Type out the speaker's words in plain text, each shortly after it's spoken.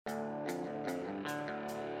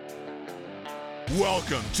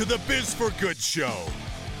Welcome to the Biz for Good Show,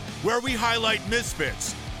 where we highlight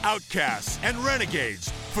misfits, outcasts, and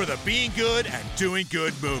renegades for the being good and doing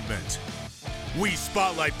good movement. We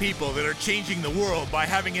spotlight people that are changing the world by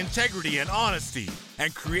having integrity and honesty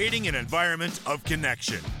and creating an environment of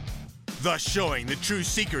connection, thus showing the true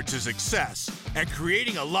secret to success and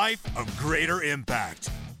creating a life of greater impact.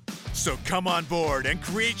 So come on board and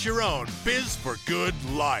create your own Biz for Good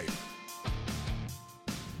life.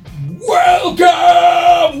 Welcome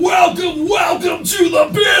to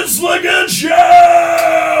the Biz for Good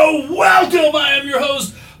Show! Welcome, I am your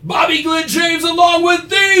host, Bobby Glenn James, along with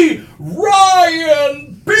the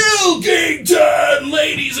Ryan Pilkington!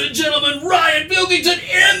 Ladies and gentlemen, Ryan Pilkington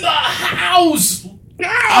in the house!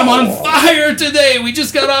 I'm on fire today. We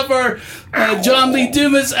just got off our John Lee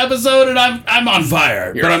Dumas episode, and I'm on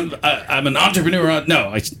fire. But I'm an entrepreneur.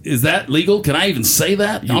 Is that legal? Can I even say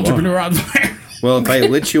that? Entrepreneur on fire? Well, if I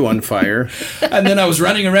lit you on fire. And then I was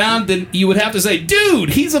running around, then you would have to say, dude,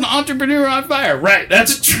 he's an entrepreneur on fire. Right,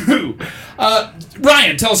 that's true.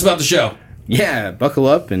 Ryan, tell us about the show. Yeah, buckle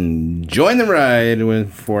up and join the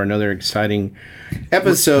ride for another exciting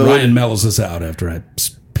episode. Ryan mellows us out after I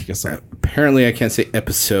pick us up. Apparently, I can't say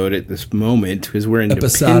episode at this moment because we're in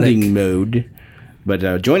depending mode.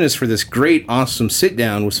 But join us for this great, awesome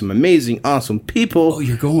sit-down with some amazing, awesome people. Oh,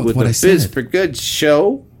 you're going with what I said. Biz for Good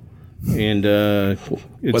show. And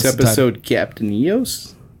it's episode Captain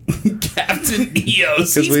EOS. Captain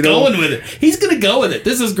EOS. He's going with it. He's going to go with it.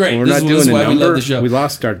 This is great. Well, this is why we love the show. We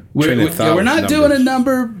lost our train of thought. We're not doing a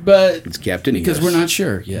number, but it's Captain EOS. Because we're not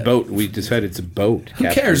sure yet. Boat. We decided it's a boat. Who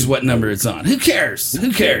cares what number it's on? Who cares?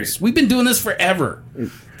 Who cares? We've been doing this forever.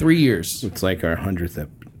 3 years. It's like our 100th episode.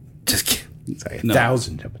 Just kidding. It's like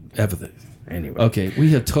 1,000th episode. Anyway. Okay, we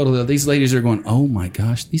have totally... These ladies are going, oh my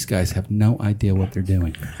gosh, these guys have no idea what they're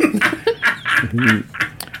doing.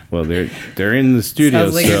 Well, they're in the studio,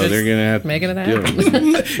 like so they're going to have making it happen.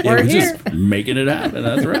 We're here. Just making it happen.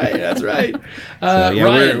 That's right. That's right.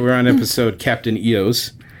 Ryan, we're on episode Captain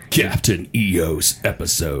EOS. Captain EOS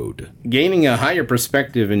episode. Gaining a higher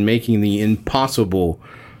perspective and making the impossible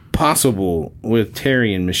possible with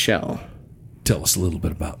Terry and Michelle. Tell us a little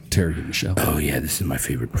bit about Terry and Michelle. Oh, yeah, this is my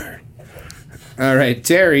favorite part. All right,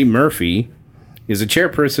 Terry Murphy is a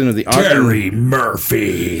chairperson of the... Terry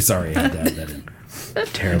Murphy! Sorry, I had to add that in.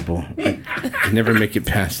 Terrible. I never make it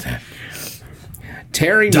past that.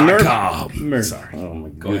 Terry Murphy. Sorry. Oh, my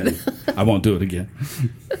God. I won't do it again.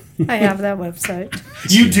 I have that website.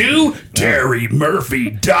 You do?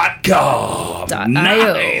 TerryMurphy.com.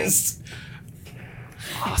 Nice.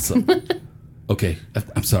 Awesome. Okay,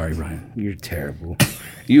 I'm sorry, Ryan. You're terrible.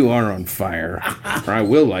 You are on fire. Or I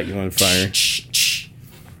will light you on fire.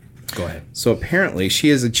 Go ahead. So apparently, she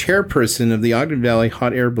is a chairperson of the Ogden Valley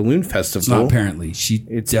Hot Air Balloon Festival. It's not apparently. She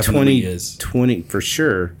definitely is. 20 for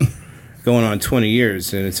sure. Going on 20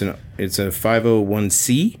 years, and it's a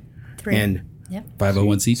 501c and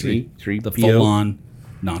 501c3, the full-on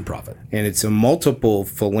nonprofit, and it's a multiple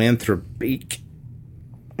philanthropic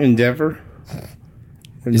endeavor.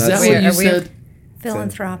 Is that what you said?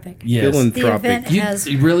 Philanthropic. Yes. Philanthropic. You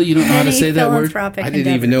don't know how to say that word? I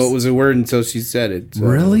didn't even know it was a word until she said it. So.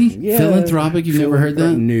 Really? Yeah. Philanthropic? You've never heard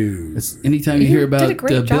that? No. Anytime you hear about did a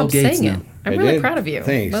great Bill job Gates saying now. it. I'm really proud of you.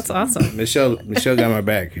 Thanks. That's awesome. Michelle got my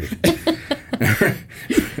back here.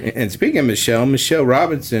 And speaking of Michelle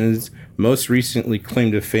Robinson is most recently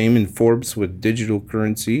claimed to fame in Forbes with digital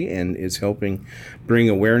currency and is helping bring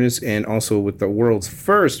awareness and also with the world's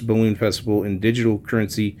first balloon festival and digital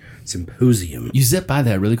currency symposium. You zip by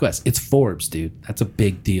that really quick. It's Forbes, dude. That's a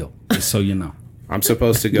big deal, just so you know. I'm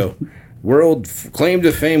supposed to go world claim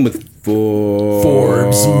to fame with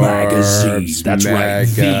Forbes magazine. That's right,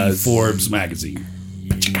 the Forbes magazine.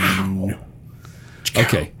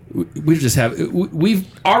 Okay. We've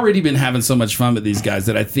already been having so much fun with these guys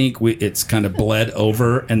that I think it's kind of bled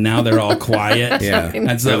over, and now they're all quiet. Yeah.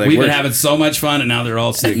 And so we've been having so much fun, and now they're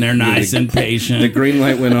all sitting there nice and patient. The green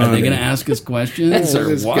light went on. Are they going to ask us questions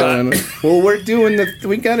or what? Well,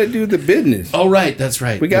 we got to do the business. Oh, right. That's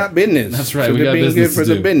right. We got business. That's right. So we got being business good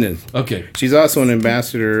for the business. Okay. She's also an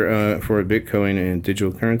ambassador for Bitcoin and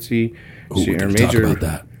digital currency. She's a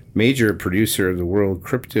major producer of the World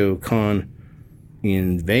CryptoCon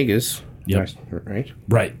in Vegas. Yep.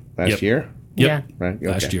 Right. Last year? Yep. Yeah. Right. Okay.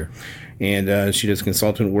 Last year. And she does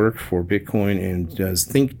consultant work for Bitcoin and does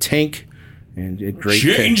Think Tank and did great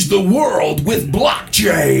Change the world with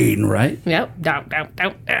blockchain, right? Yep. I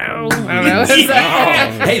don't know.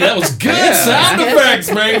 Hey, that was good sound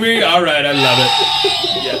effects, baby. All right, I love it.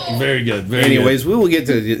 Yeah, very good. Anyways, we will get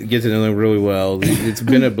to know them really well. It's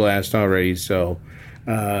been a blast already, so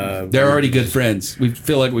They're already good friends. We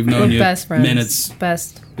feel like we've known We're you best friends. minutes,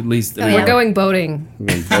 Best. at least. We're going boating.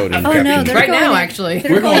 Voting. Oh, no. Captain. Right now, actually.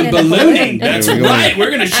 We're going in a ballooning. That's Yeah, we're going- right. We're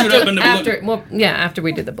going to shoot up in the balloon. After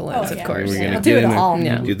we do the balloons, of course. We're gonna Yeah. get in it there, all.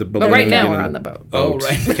 Yeah. do the But right balloon, now get we're in on the the boat. Oh, boat.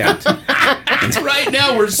 right. Captain. Right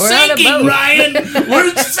now we're on a sinking, boat. Ryan.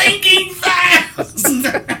 We're sinking fast.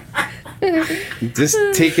 Just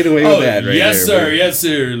take it away with that right yes, there. sir. Yes,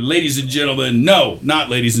 sir. Ladies and gentlemen. No, not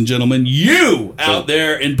ladies and gentlemen. You out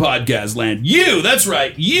there in podcast land. You, that's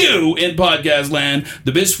right. You in podcast land.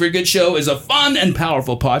 The Biz for Good Show is a fun and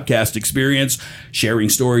powerful podcast experience sharing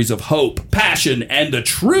stories of hope, passion, and the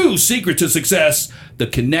true secret to success, the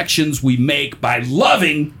connections we make by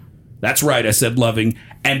loving. That's right, I said loving,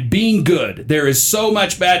 and being good. There is so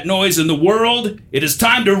much bad noise in the world. It is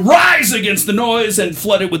time to rise against the noise and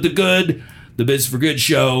flood it with the good. The Biz for Good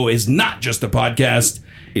Show is not just a podcast.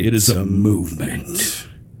 It is a movement.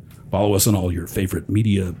 Follow us on all your favorite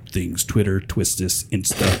media things. Twitter, Twistus,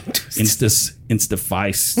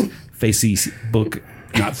 Instafice, Facebook.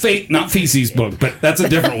 Not feces book, but that's a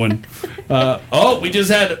different one.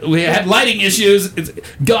 We had lighting issues.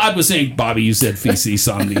 God was saying, Bobby, you said feces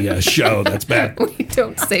on the show. That's bad. We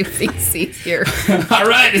don't say feces here. All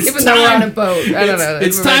right, it's Even time. though we're on a boat. I don't know.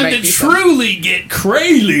 It's It time might to be some- truly get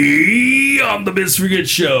crazy on the Biz for Good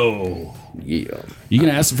Show. Yeah. You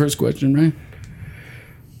gonna ask the first question, right?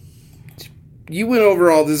 You went over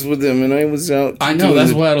all this with him, and I was out. I know. doing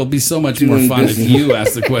That's the- why it'll be so much more doing fun if business. you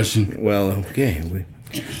ask the question. Well, okay.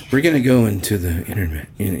 We're going to go into the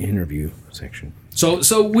interview section. So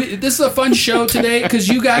this is a fun show today because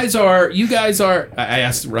you guys are. I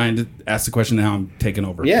asked Ryan to ask the question. Now I'm taking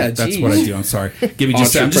over. Yeah, that's geez. what I do. I'm sorry. Give me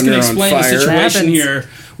just. I'm just going to Entrepreneur on explain the fire. situation Happens. here.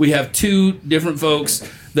 We have two different folks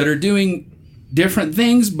that are doing different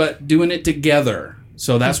things, but doing it together.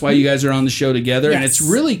 So that's why you guys are on the show together, and Yes. it's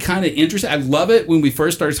really kind of interesting. I love it when we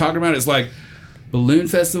first started talking about it. It's like Balloon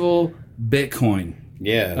Festival, Bitcoin.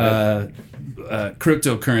 Yeah.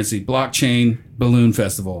 Cryptocurrency, blockchain, balloon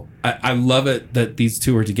festival. I love it that these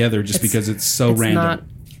two are together just because it's so random. Not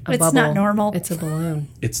a It's bubble. not normal. It's a balloon.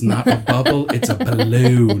 It's not a bubble, it's a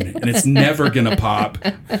balloon. And it's never going to pop.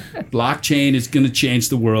 Blockchain is going to change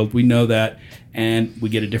the world. We know that. And we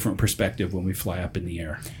get a different perspective when we fly up in the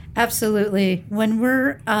air. Absolutely. When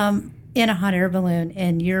we're in a hot air balloon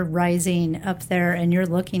and you're rising up there and you're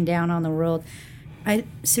looking down on the world,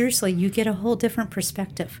 seriously, you get a whole different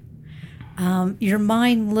perspective. Your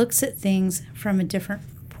mind looks at things from a different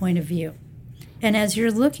point of view. And as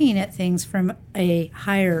you're looking at things from a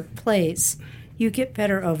higher place, you get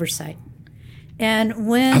better oversight. And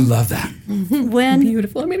when I love that.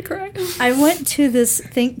 Beautiful. I'm going to cry. I went to this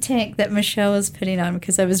think tank that Michelle was putting on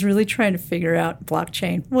because I was really trying to figure out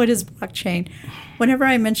blockchain. What is blockchain? Whenever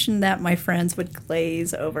I mentioned that, my friends would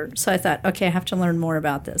glaze over. So I thought, okay, I have to learn more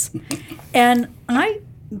about this. And I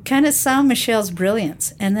kind of saw Michelle's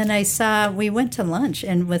brilliance. And then we went to lunch,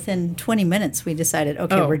 and within 20 minutes, we decided,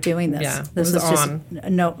 okay, we're doing this. yeah, This it is was just on. a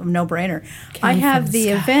no-brainer. I Came have from the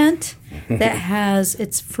the sky. event that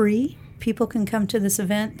it's free. People can come to this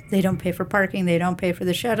event. They don't pay for parking. They don't pay for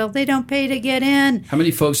the shuttle. They don't pay to get in. How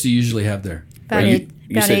many folks do you usually have there? About you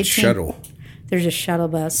about said 18. shuttle. There's a shuttle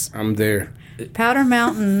bus. I'm there. Powder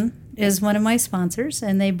Mountain is one of my sponsors,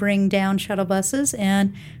 and they bring down shuttle buses,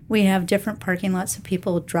 and we have different parking lots. So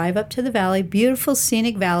people drive up to the valley, beautiful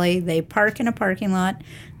scenic valley. They park in a parking lot.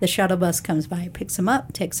 The shuttle bus comes by, picks them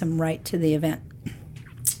up, takes them right to the event.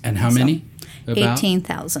 And how many?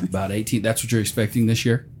 18,000. About 18. That's what you're expecting this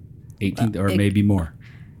year? 18 or maybe more.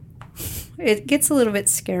 It gets a little bit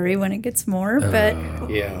scary when it gets more, but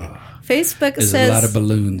Yeah. Facebook There's says a lot of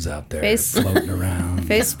balloons out there Face- floating around.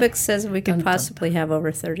 Facebook says we could possibly have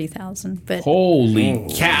over 30,000, but Holy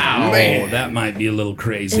cow! man. That might be a little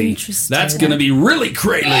crazy. Interesting. That's going to be really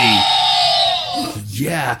crazy.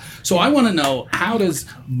 Yeah. So I want to know, how does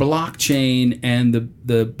blockchain and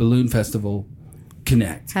the balloon festival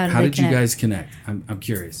connect? How do How they did you connect? guys connect? I'm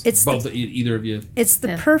curious. It's both either of you. it's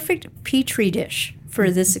the perfect petri dish for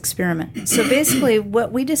this experiment. So basically,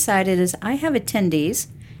 what we decided is I have attendees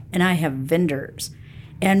and I have vendors.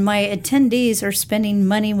 And my attendees are spending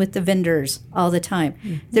money with the vendors all the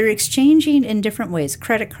time. They're exchanging in different ways: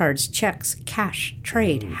 credit cards, checks, cash,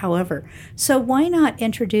 trade, however. So why not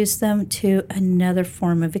introduce them to another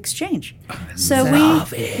form of exchange? So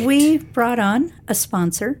we brought on a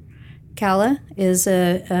sponsor. Kala is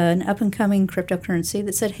an up-and-coming cryptocurrency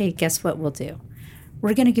that said, hey, guess what we'll do?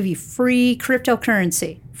 We're going to give you free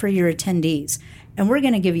cryptocurrency for your attendees. And we're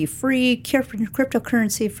going to give you free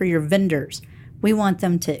cryptocurrency for your vendors. We want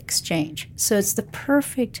them to exchange. So it's the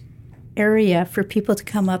perfect area for people to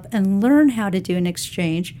come up and learn how to do an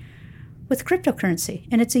exchange with cryptocurrency,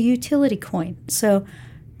 and it's a utility coin. So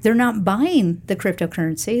they're not buying the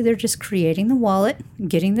cryptocurrency. They're just creating the wallet,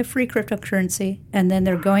 getting the free cryptocurrency, and then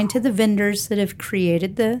they're going to the vendors that have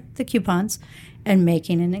created the coupons and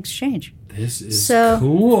making an exchange. This is So-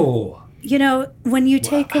 cool. You know, when you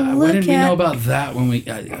take a Why look didn't we at know about that when we?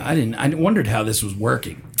 I didn't. I wondered how this was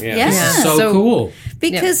working. Yeah. This is so, So- cool.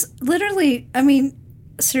 because literally, I mean,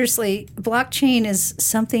 seriously, blockchain is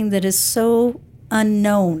something that is so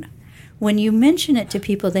unknown. When you mention it to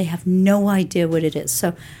people, they have no idea what it is.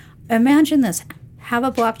 So imagine this. Have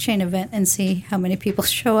a blockchain event and see how many people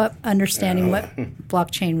show up understanding what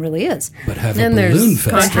blockchain really is. But have And a there's balloon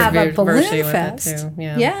fest. Have a balloon controversy with it, fest. too.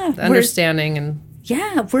 Yeah, The understanding and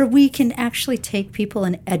Yeah, where we can actually take people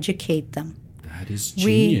and educate them. That is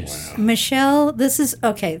genius. Michelle, this is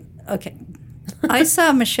okay. I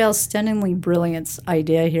saw Michelle's stunningly brilliant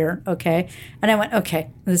idea here, okay? And I went,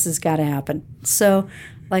 okay, this has got to happen. So,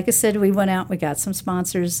 like I said, we went out, we got some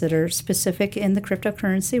sponsors that are specific in the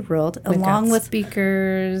cryptocurrency world, along with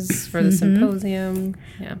speakers for the symposium.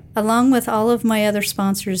 Yeah. along with all of my other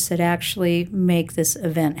sponsors that actually make this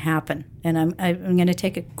event happen. And I'm going to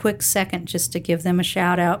take a quick second just to give them a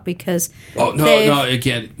shout out because Oh no, they've- no, it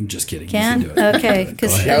can't. I'm just kidding. You can do it. Okay,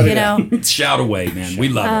 because ahead. you know, Shout away, man. We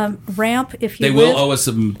love it. Ramp. If you They live, will owe us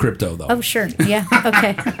some crypto though. Oh, sure. Yeah.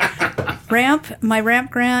 Okay. My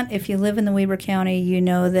ramp grant, if you live in the Weber County, you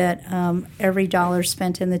know that every dollar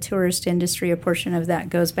spent in the tourist industry, a portion of that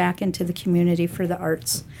goes back into the community for the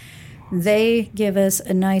arts. They give us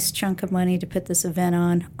a nice chunk of money to put this event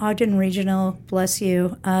on. Ogden Regional, bless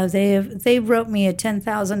you, they wrote me a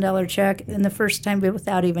 $10,000 check in the first time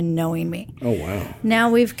without even knowing me. Oh, wow. Now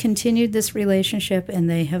we've continued this relationship, and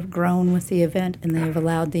they have grown with the event, and they have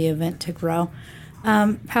allowed the event to grow.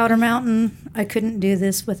 Powder Mountain, I couldn't do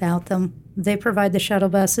this without them. They provide the shuttle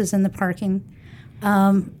buses and the parking.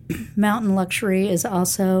 Mountain Luxury is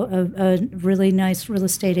also a really nice real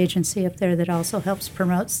estate agency up there that also helps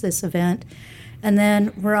promotes this event. And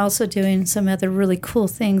then we're also doing some other really cool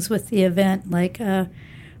things with the event, like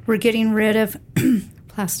we're getting rid of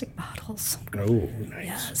plastic bottles. Oh,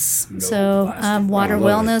 nice. So Water I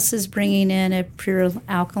love Wellness is bringing in a pure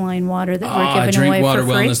alkaline water that we're I giving drink away Water for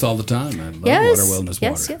free. Wellness all the time. I love Yes, Water Wellness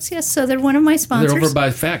yes, water. yes. So they're one of my sponsors. They're over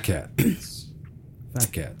by Fat Cat.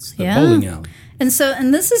 Fat Cats. The Yeah. bowling alley. And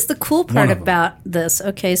this is the cool part One of them. about this.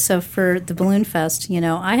 Okay, so for the Balloon Fest, you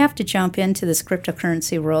know, I have to jump into this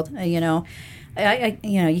cryptocurrency world.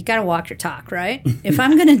 You got to walk your talk, right? If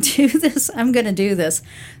I'm going to do this, I'm going to do this.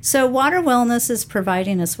 So Water Wellness is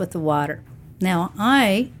providing us with the water. Now,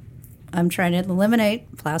 I'm trying to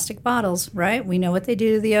eliminate plastic bottles, right? We know what they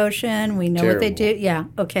do to the ocean. We know what they do. Yeah,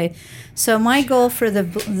 okay. So my goal for the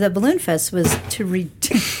Balloon Fest was to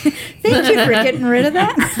Thank you for getting rid of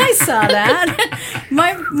that. I saw that.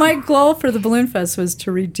 My goal for the Balloon Fest was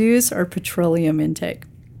to reduce our petroleum intake.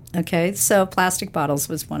 Okay, so plastic bottles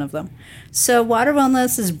was one of them. So Water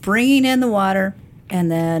Wellness is bringing in the water,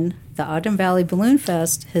 and then the Ogden Valley Balloon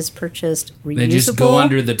Fest has purchased reusable. They just go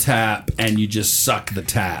under the tap and you just suck the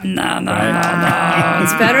tap. No,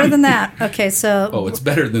 it's better than that. Okay, so Oh, it's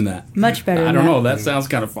better than that. much better. I than don't that. know. That sounds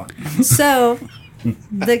kind of fun. So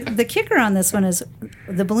the kicker on this one is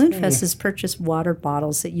the Balloon Fest has purchased water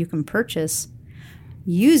bottles that you can purchase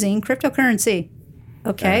using cryptocurrency.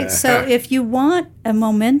 Okay, so if you want a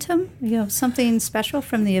momentum, something special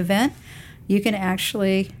from the event, you can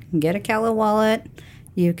actually get a Cala wallet.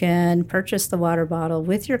 You can purchase the water bottle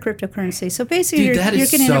with your cryptocurrency. So basically, Dude, that you're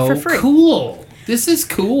is getting so it for free. cool. This is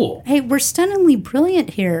cool. Hey, we're stunningly brilliant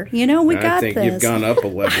here. We I got think this. you've gone up a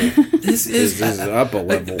level. This This is up a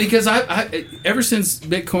level. Because I ever since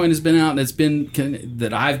Bitcoin has been out and it's been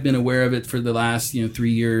that I've been aware of it for the last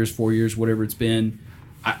 3 years, 4 years, whatever it's been.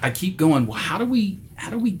 I keep going. Well, how do we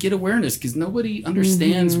get awareness? Because nobody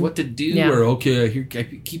understands what to do. Yeah. Or I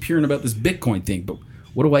keep hearing about this Bitcoin thing, but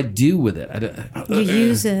what do I do with it? You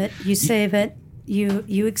use it, you save it,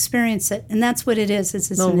 you experience it, and that's what it is.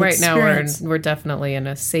 It's Well, an right now experience. we're definitely in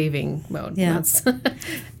a saving mode. Yeah. That's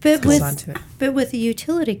But goes on to it. with a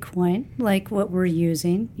utility coin like what we're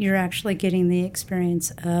using, you're actually getting the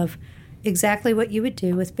experience of exactly what you would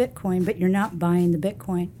do with Bitcoin, but you're not buying the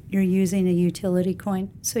Bitcoin. You're using a utility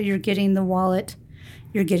coin. So you're getting the wallet,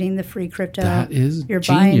 you're getting the free crypto. That is You're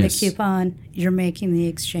buying the genius. coupon, you're making the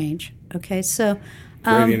exchange. Okay, so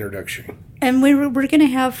Great introduction. and we're going to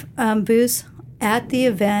have booths at the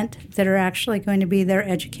event that are actually going to be there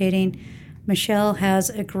educating. Michelle has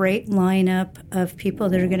a great lineup of people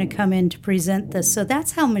that are going to come in to present this. So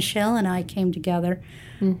that's how Michelle and I came together.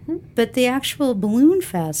 Mm-hmm. But the actual Balloon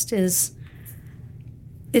Fest is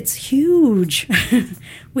It's huge.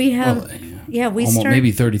 We have, we almost start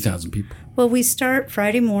maybe 30,000 people. Well, we start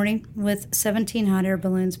Friday morning with 17 hot air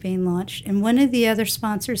balloons being launched. And one of the other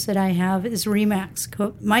sponsors that I have is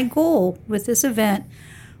Remax. My goal with this event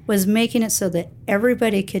was making it so that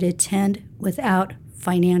everybody could attend without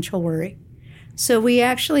financial worry. So we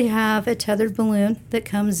actually have a tethered balloon that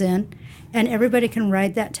comes in, and everybody can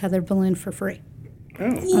ride that tethered balloon for free.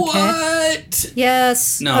 What?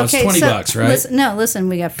 Yes. No, it's $20, right? Listen,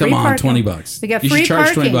 we got free Come on, parking. $20. We got you free should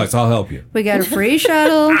charge parking. $20. I'll help you. We got a free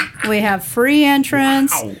shuttle. We have free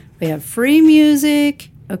entrance. Wow. We have free music.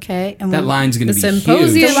 Okay. And That line's going to The be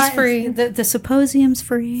symposium- huge. It's free. The symposium's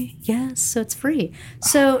free. Yes, so it's free.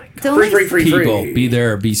 So the Free. People, be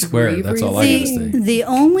there or be square. That's all I got to say. The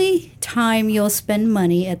only time you'll spend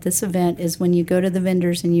money at this event is when you go to the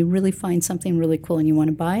vendors and you really find something really cool and you want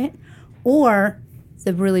to buy it, or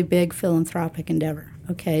the really big philanthropic endeavor.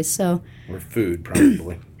 Okay, so Or food,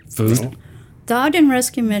 probably. Food? the Ogden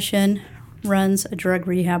Rescue Mission runs a drug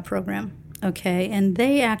rehab program. Okay, and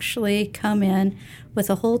they actually come in with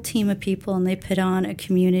a whole team of people and they put on a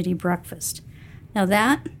community breakfast.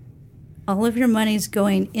 Now all of your money's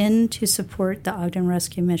going in to support the Ogden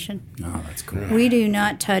Rescue Mission. Oh, that's cool. We do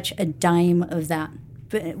not touch a dime of that.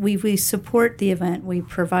 But we support the event. We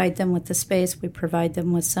provide them with the space. We provide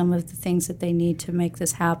them with some of the things that they need to make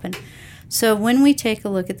this happen. So when we take a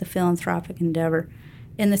look at the philanthropic endeavor,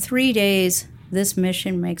 in the 3 days, this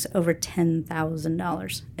mission makes over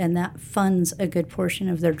 $10,000, and that funds a good portion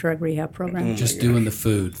of their drug rehab program. Just doing the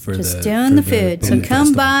food for Just doing the food. So balloon come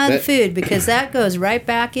festival. buy the food, because that goes right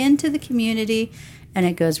back into the community, and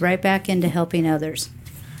it goes right back into helping others.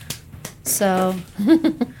 So,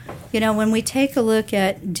 when we take a look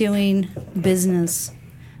at doing business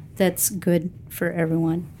that's good for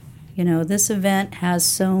everyone, this event has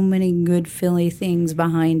so many good Philly things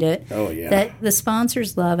behind it that the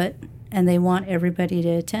sponsors love it and they want everybody to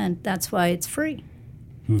attend. That's why it's free.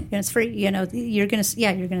 It's free. You're gonna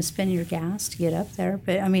spend your gas to get up there,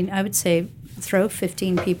 but I would say throw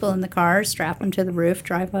 15 people in the car, strap them to the roof,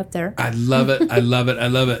 drive up there. I love it.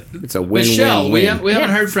 It's a win-win-win. Michelle, we haven't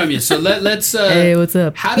heard from you, so let's. Hey, what's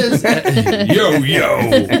up? How does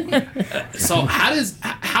yo? So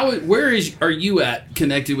where are you at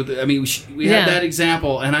connected with? We had that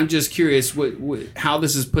example, and I'm just curious how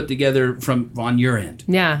this is put together from on your end.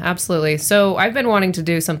 Yeah, absolutely. So I've been wanting to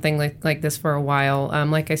do something like this for a while.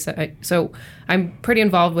 Like I said, so I'm pretty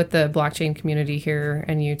involved with the blockchain community here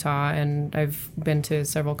in Utah, and I've been to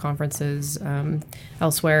several conferences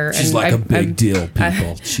elsewhere. She's and like a big deal,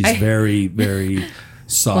 people. She's very, very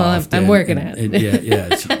soft. I'm working at it.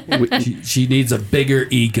 Yeah. She needs a bigger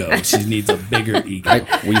ego. She needs a bigger ego.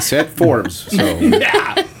 We said Forbes, so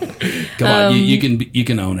Yeah. Come on, you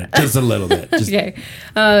can own it just a little bit. Okay.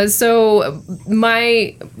 So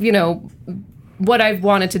my, what I've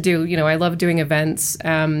wanted to do, I love doing events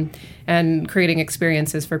and creating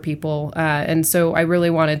experiences for people. And so I really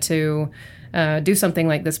wanted to do something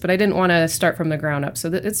like this, but I didn't want to start from the ground up. So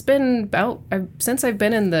it's been since I've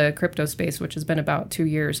been in the crypto space, which has been about 2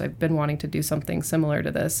 years, I've been wanting to do something similar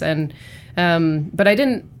to this. And, but I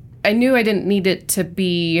knew I didn't need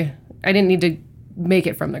to make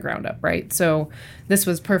it from the ground up, right? So this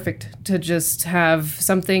was perfect to just have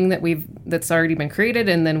something that's already been created,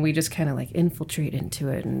 and then we just kind of infiltrate into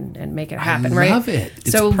it and make it happen, right? I love it.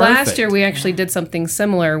 It's so perfect. last year we actually did something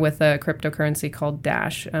similar with a cryptocurrency called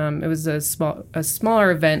Dash. It was a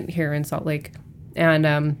smaller event here in Salt Lake,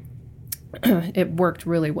 and it worked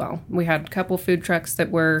really well. We had a couple food trucks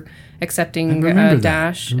that were accepting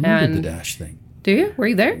Dash. I remember the Dash thing. Do you? Were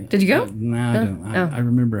you there? Did you go? No, I don't. I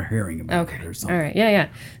remember hearing about it or something. All right. Yeah.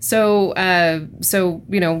 So,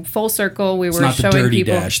 full circle, we It's were not the showing dirty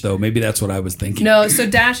people. Dash, though. Maybe that's what I was thinking. No, so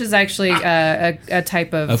Dash is actually a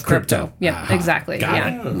type of crypto. Yeah, exactly.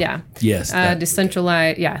 Got Yeah. Yes.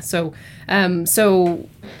 Decentralized. Yeah. So, so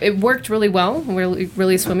it worked really well, really,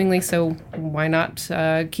 really swimmingly. So why not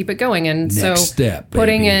keep it going? And Next so step,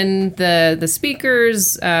 putting baby. in the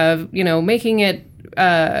speakers, making it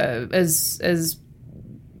as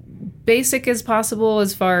basic as possible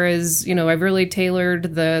as far as, I've really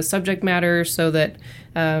tailored the subject matter so that,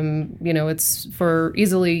 it's for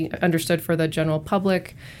easily understood for the general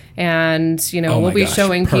public. And, Oh we'll my be gosh,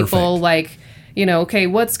 showing people perfect. okay,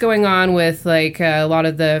 what's going on with like a lot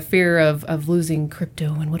of the fear of losing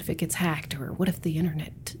crypto, and what if it gets hacked, or what if the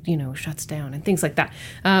internet, shuts down, and things like that.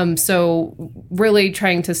 So really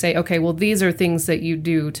trying to say, okay, well, these are things that you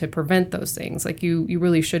do to prevent those things. Like you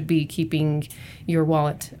really should be keeping your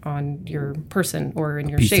wallet on your person or in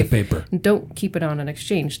your Piece safe. of paper. Don't keep it on an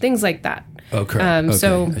exchange. Things like that. Okay. Okay.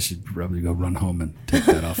 So I should probably go run home and take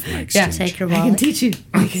that off my Yeah. exchange. Take your I can wallet. teach you.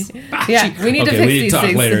 Yeah, we need to Okay, fix we need to these talk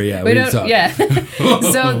things. later, yeah, we we need to don't. talk. Yeah.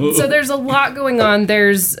 So there's a lot going on.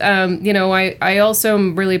 There's, I also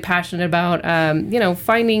am really passionate about,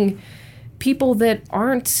 finding people that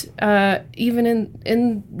aren't even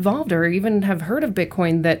involved or even have heard of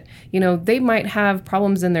Bitcoin, that, they might have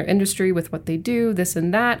problems in their industry with what they do, this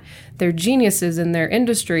and that. They're geniuses in their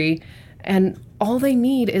industry, and all they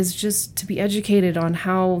need is just to be educated on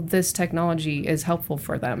how this technology is helpful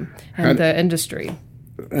for them and the industry.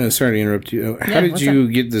 Sorry to interrupt you. How did what's you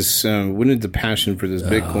get this? When did the passion for this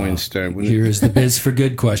Bitcoin start? Here is the biz for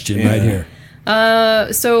good question right here.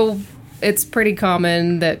 So it's pretty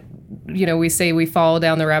common that, we say we fall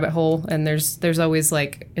down the rabbit hole, and there's always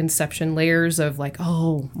like inception layers of like,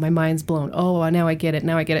 oh, my mind's blown. Oh, now I get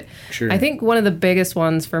it. Sure. I think one of the biggest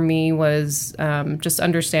ones for me was just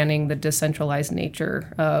understanding the decentralized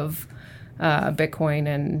nature of Bitcoin,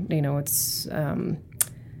 and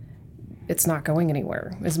it's not going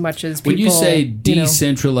anywhere as much as people. When you say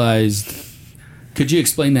decentralized, could you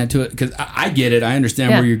explain that to it? Because I get it. I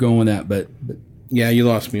understand where you're going with that, but Yeah, you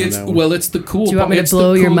lost me on it's that one. well, it's the cool. Do you want me to it's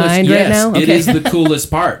blow the your coolest- mind right yes, now? It Okay. is the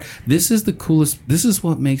coolest part. This is the coolest. This is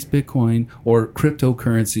what makes Bitcoin or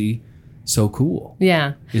cryptocurrency so cool.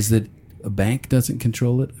 Yeah. Is that a bank doesn't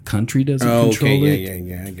control it, a country doesn't Oh, control okay, it.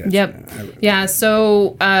 yeah, I got you. Yep. Yeah.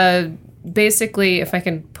 So basically, if I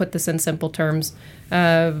can put this in simple terms,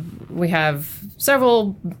 we have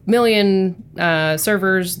several million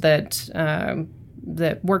servers that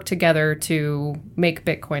work together to make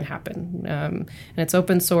Bitcoin happen, and it's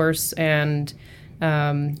open source, and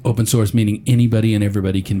Open source meaning anybody and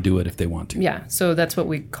everybody can do it if they want to. yeah. So that's what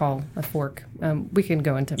we call a fork. We can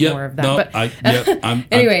go into Yep. more of that. No, but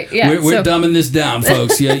anyway, yeah, We're so- dumbing this down,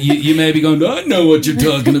 folks. Yeah, you may be going, "No, I know what you're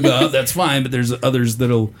talking about." That's fine, but there's others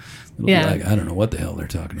that'll be Yeah. like, I don't know what the hell they're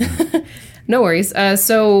talking about. No worries.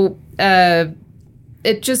 So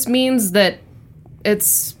it just means that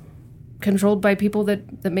it's controlled by people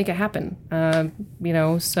that make it happen.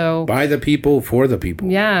 So By the people, for the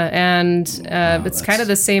people. yeah, and it's kind of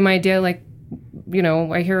the same idea. Like,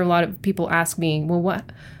 I hear a lot of people ask me, well,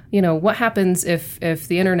 what happens if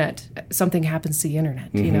the internet, something happens to the internet,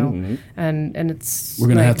 and it's We're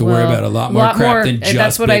gonna have to worry about a lot more crap than just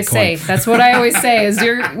that's what I say. Bitcoin. That's what I always say is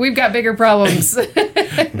we've got bigger problems.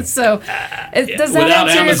 So does that Without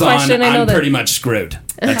answer Amazon, your question? I know I'm that. pretty much screwed.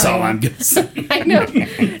 That's all I'm gonna say. I know.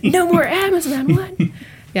 No more Amazon. What?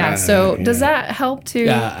 Yeah. So does that help to?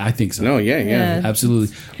 Yeah, I think so. No, yeah. Yeah.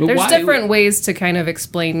 Absolutely. But There's why- different ways to kind of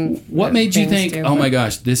explain. What made you things think, too, oh my but-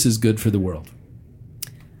 gosh, this is good for the world?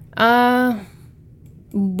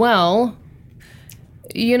 Well,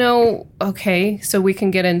 okay, so we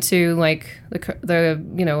can get into like the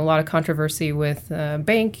a lot of controversy with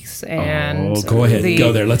banks and. Oh, go ahead. the-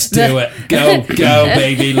 Go there. Let's do it. Go,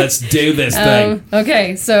 baby. Let's do this thing.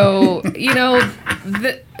 Okay, so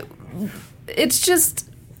it's just.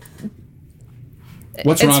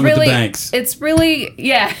 What's It's wrong really, with the banks? It's really,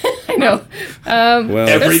 yeah, I know. Well,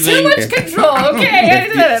 There's too Everything. much control. Okay, I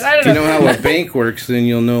did it. I if you don't know know. how a bank works, then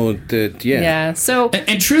you'll know that, Yeah. So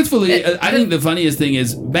And truthfully, I think the funniest thing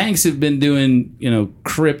is banks have been doing,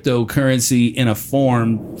 cryptocurrency in a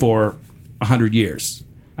form for 100 years.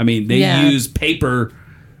 I mean, they Yeah. use paper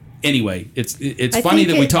anyway. It's I funny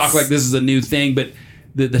think that we talk it's- like this is a new thing, but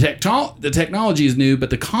the technology is new, but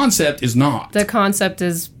the concept is not. the concept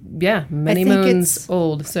is, many think moons it's-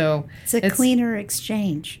 old. So It's a cleaner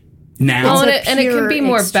exchange. now, Well, It's and a it can pure be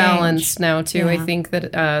more exchange. balanced now too. I Yeah. think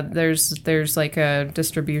that there's like a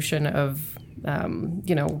distribution of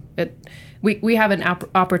we have an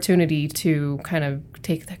opportunity to kind of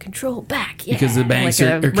take the control back. Yeah. because the banks like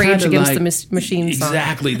are a kind Rage of Against like, the Machine song.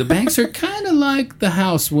 Exactly. The banks are kind of like the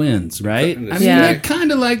house wins, right? I mean, Yeah. they're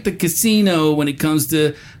kind of like the casino when it comes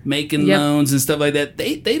to making Yep. loans and stuff like that.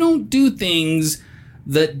 They don't do things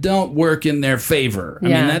that don't work in their favor. I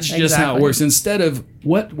mean, Yeah, that's just how it exactly. works. Instead of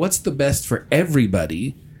what's the best for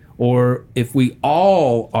everybody, or if we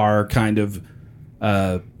all are kind of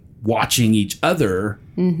watching each other.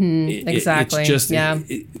 Exactly. It's just Yeah.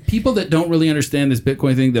 people that don't really understand this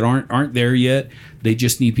Bitcoin thing that aren't there yet. They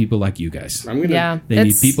just need people like you guys. I'm gonna, Yeah. They need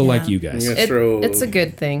It's- people like you I'm guys. gonna It's a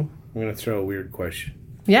good thing. I'm gonna throw a weird question.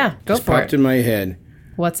 Yeah, go Just for popped it. in my head.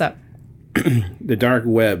 What's up? The dark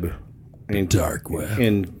web Dark web.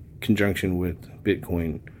 in conjunction with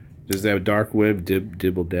Bitcoin. Does that dark web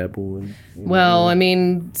dibble dabble? Well, I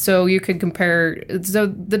mean, so you could compare. So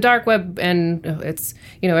the dark web, and it's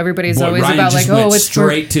everybody's Boy, always Ryan about just like, went it's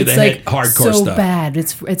straight to it's the like hardcore so stuff. bad.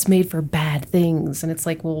 It's made for bad things, and it's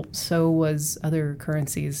like, well, so was other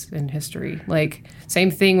currencies in history. Like same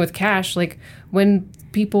thing with cash. Like when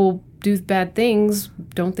people do bad things,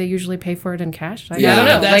 don't they usually pay for it in cash? I don't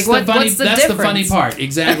know. That's Like what's the difference? funny part.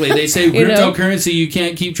 Exactly. They say You know? cryptocurrency, you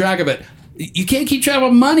can't keep track of it. You can't keep track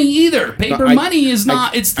of money either. Paper money is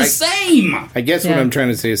not. It's the same. I guess what Yeah. I'm trying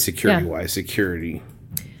to say is security Yeah. wise, security,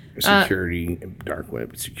 dark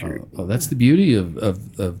web security. Oh, that's the beauty of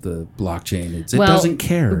the blockchain. It doesn't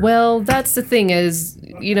care. Well, that's the thing is,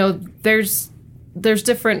 there's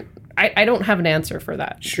different. I don't have an answer for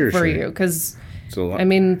that Sure. you because. So I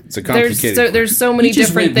mean, it's a complicated. there's so many You just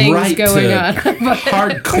different went things right going to on.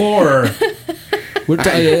 hardcore. How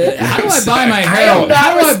do I buy my I'm heroin? not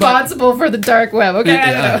How do I buy? responsible for the dark web. Okay,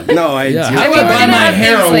 I don't know. No, How do mean, I we're buy gonna my have things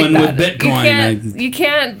heroin like with that. Bitcoin?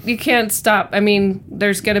 You can't stop. I mean,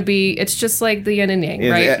 there's gonna be. It's just like the yin and yang,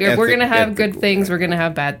 Yeah, right? We're gonna have good ethical, things. We're gonna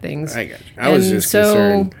have bad things. I got you. I was And just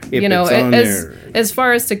concerned if it's on there. as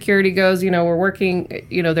far as security goes, we're working.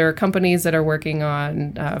 There are companies that are working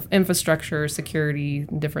on infrastructure, security,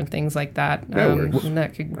 and different things like that. works. And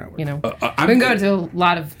that could, we I'm- can go into a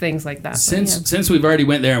lot of things like that. but Since we've already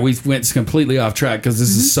went there and we went completely off track because this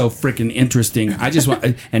is so freaking interesting. I just want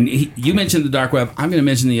you mentioned the dark web. I'm going to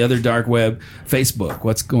mention the other dark web, Facebook.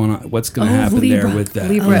 What's going on? What's going to happen there with that?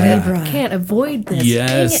 Libra. Libra. Can't avoid this.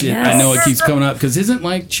 Yes, Dang it. I know it keeps coming up because isn't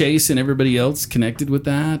like Chase and everybody else connected with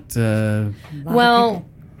that? Well,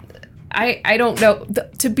 I don't know.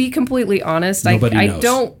 To be completely honest, Nobody I knows.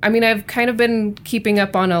 don't. I mean, I've kind of been keeping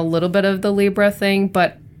up on a little bit of the Libra thing,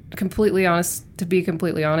 but to be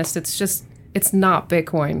completely honest, it's not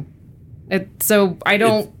Bitcoin. So I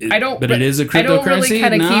don't. But it is a I don't really cryptocurrency?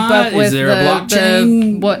 kind of keep Not? up with Is there a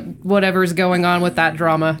blockchain? whatever's going on with that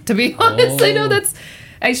drama. To be honest, I know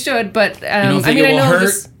I should, but You don't think I mean, it will I know hurt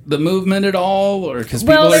this. the movement at all, or because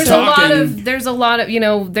people Well, are talking? there's a lot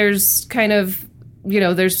of there's kind of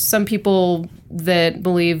there's some people that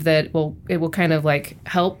believe that it will kind of like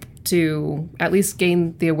help to at least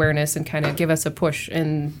gain the awareness and kind of give us a push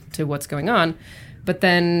into what's going on. But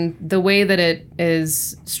then the way that it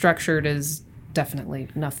is structured is definitely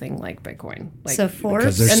nothing like Bitcoin. Like, So Because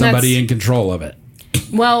Forbes, there's and somebody that's- in control of it.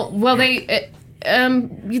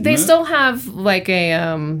 they still have like a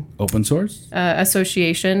Open source?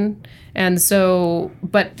 association, and so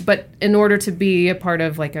but in order to be a part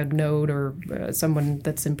of like a node or someone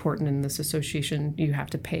that's important in this association, you have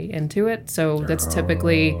to pay into it. So that's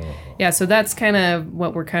typically so that's kind of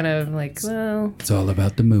what we're kind of like, well, It's all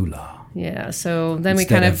about the moolah. yeah. So then we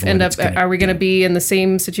Instead kind of of what end up, it's gonna are we going to be in the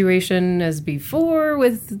same situation as before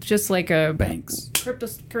with just like a Banks.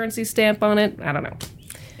 cryptocurrency stamp on it? I don't know.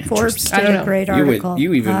 Forbes I did don't a know. great You would- article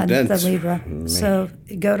you even on done- the Libra. So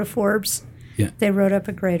go to Forbes. Yeah. They wrote up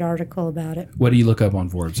a great article about it. What do you look up on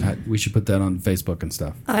Forbes? We should put that on Facebook and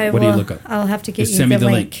stuff. I What will, do you look up? I'll have to get Just you send me the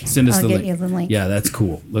the link. link. Send us I'll the get link. you the link. Yeah, that's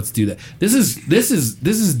cool. Let's do that. This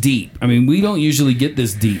is deep. I mean, we don't usually get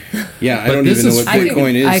this deep. Yeah, I But don't this even know is- what I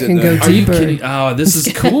Bitcoin is. I can go Are you Deeper. kidding? Oh, this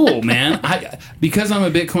is cool, man. Because I'm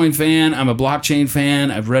a Bitcoin fan, I'm a blockchain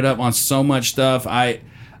fan. I've read up on so much stuff. I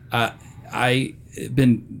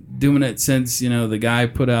been doing it since the guy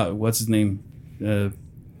put out what's his name? The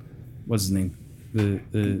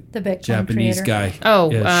Bitcoin Japanese creator. guy. Oh,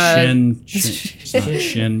 Shin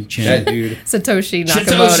that Chen. dude. Satoshi Satoshi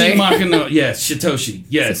Nakamoto. Nakamoto. Yes, Satoshi.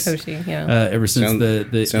 Yes. Satoshi, yeah. Ever since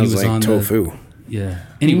he Sounds was like on tofu. yeah.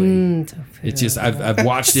 Anyway, Tofu. it's just I've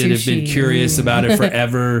watched it. I've been Sushi. curious about it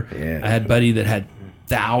forever. Yeah. I had a buddy that had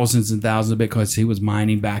thousands and thousands of bitcoins. He was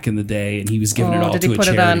mining back in the day, and he was giving it Oh, all did to he a put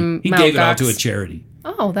it charity. on He Mt. gave it all to a Gox? charity.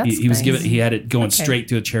 Oh, that's He was nice. giving. He had it going Okay. straight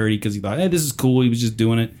to a charity because he thought, "Hey, this is cool." He was just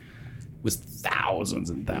doing it. It was thousands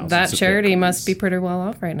and thousands. That of charity bitcoins. must be pretty well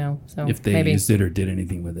off right now. So If they maybe used it or did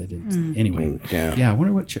anything with it. Anyway, Yeah. I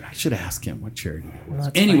wonder what I should ask him what charity it was.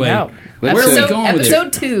 Let's Anyway, find out. Let's, where are we uh, going with it?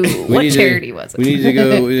 Episode 2. We What need charity was it? We need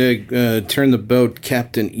to go turn the boat,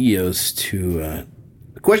 Captain Eos, to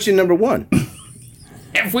question number 1.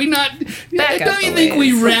 Have we not? Back up Don't you a think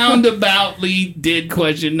we ways. roundaboutly did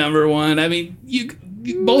question number 1? I mean, you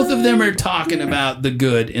both of them are talking about the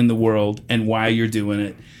good in the world and why you're doing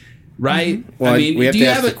it, right? Well, I mean, we have do to you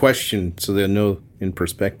ask have the question so they'll know in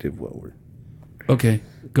perspective what we're. Okay,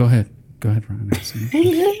 go ahead. Go ahead, Ryan.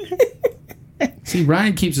 See,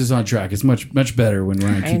 Ryan keeps us on track. It's much better when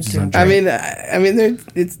Ryan keeps us on track. I mean,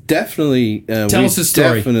 it's definitely Tell us a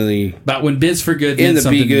story. Definitely about when Biz for Good in meant the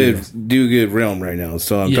something be to you good, guys. do good realm right now.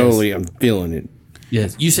 So I'm Yes. I'm feeling it.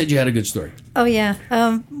 Yes, you said you had a good story. Oh, yeah.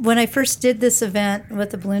 When I first did this event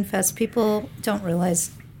with the Balloon Fest, people don't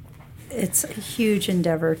realize it's a huge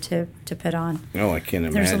endeavor to put on. Oh, I can't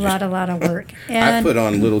imagine. There's a lot of work. I And put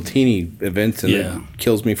on little teeny events and Yeah. it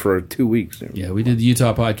kills me for 2 weeks. Yeah, we did the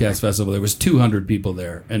Utah Podcast Festival. There was 200 people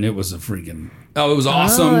there, and it was a freaking it was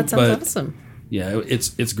awesome. Oh, that sounds but awesome. yeah,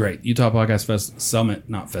 it's great. Utah Podcast Summit,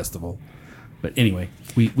 not festival. But anyway,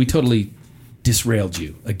 we totally disrailed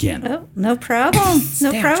you again. oh, no problem.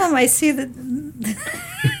 No problem. I see that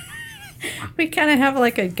we kind of have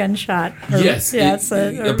like a gunshot. Yes, it's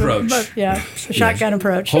a approach. Yeah, a shotgun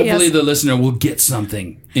approach. Hopefully, yes. the listener will get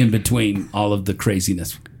something in between all of the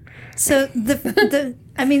craziness. So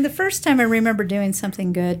the first time I remember doing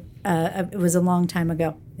something good, it was a long time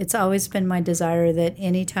ago. It's always been my desire that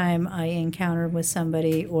anytime I encounter with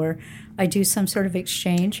somebody or I do some sort of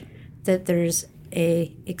exchange, that there's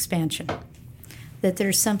a expansion, that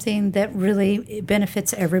there's something that really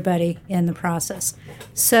benefits everybody in the process.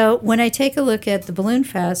 So when I take a look at the Balloon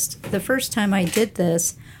Fest, the first time I did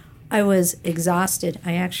this, I was exhausted.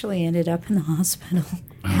 I actually ended up in the hospital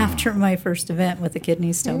after my first event with a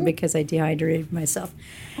kidney stone because I dehydrated myself.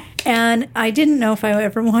 And I didn't know if I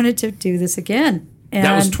ever wanted to do this again. And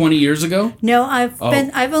That was 20 years ago? no, I've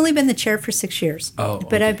only been the chair for 6 years. Oh,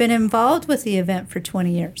 But okay. I've been involved with the event for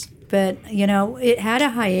 20 years. But, it had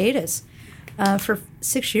a hiatus for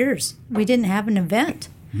 6 years. We didn't have an event.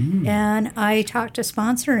 And I talked a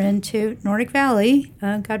sponsor into Nordic Valley,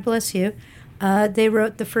 God bless you. They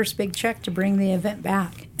wrote the first big check to bring the event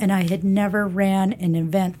back. And I had never ran an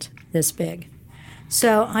event this big.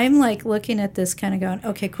 So I'm like looking at this kind of going,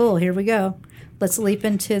 okay, cool, here we go. Let's leap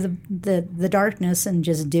into the darkness and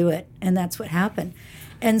just do it. And that's what happened.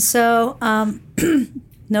 And so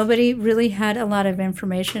nobody really had a lot of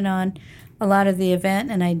information on a lot of the event.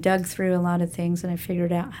 And I dug through a lot of things and I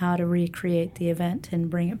figured out how to recreate the event and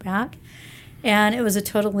bring it back. And it was a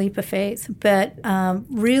total leap of faith. But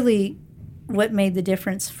really what made the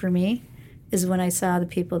difference for me is when I saw the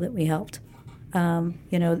people that we helped.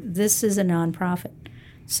 This is a nonprofit.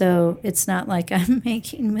 So it's not like I'm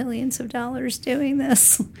making millions of dollars doing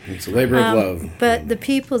this. It's a labor of love. But the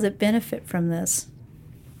people that benefit from this,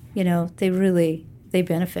 they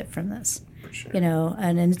benefit from this. Sure.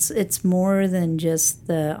 And it's more than just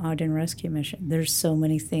the Ogden Rescue Mission. There's so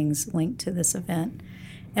many things linked to this event.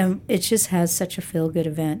 And it just has such a feel-good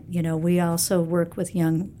event. We also work with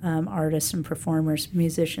young artists and performers,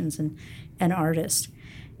 musicians and artists.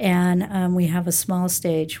 And we have a small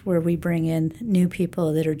stage where we bring in new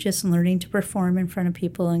people that are just learning to perform in front of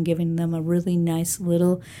people and giving them a really nice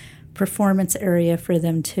little performance area for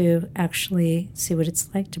them to actually see what it's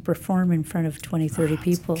like to perform in front of 20, 30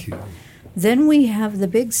 people. Cute. Then we have the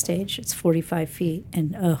big stage. It's 45 feet,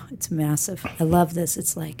 and it's massive. I love this.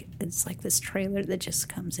 It's like this trailer that just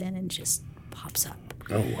comes in and just pops up.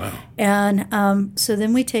 Oh, wow. And so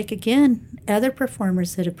then we take, again, other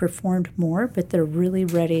performers that have performed more, but they're really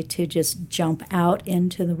ready to just jump out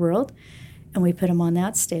into the world, and we put them on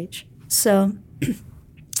that stage. So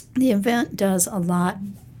the event does a lot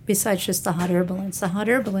besides just the hot air balloons. The hot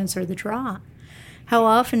air balloons are the draw. How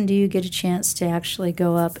often do you get a chance to actually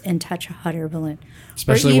go up and touch a hot air balloon?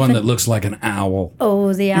 Especially one that looks like an owl.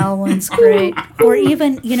 Oh, the owl one's great. Or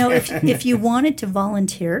even, if you wanted to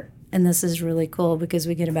volunteer, and this is really cool because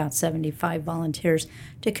we get about 75 volunteers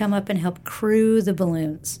to come up and help crew the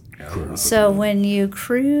balloons. So when you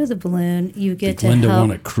crew the balloon, you get to Linda help.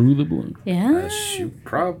 want to crew the balloon? Yeah, Shoot,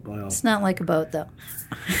 probably. it's not like a boat though.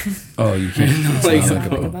 Oh, you can't. It's Like not a like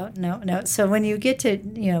a boat. boat. No. So when you get to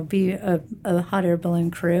be a hot air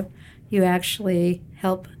balloon crew, you actually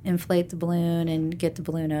help inflate the balloon and get the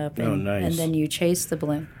balloon up, and, nice. and then you chase the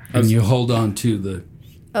balloon. And you hold on to the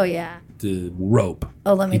Oh yeah. rope.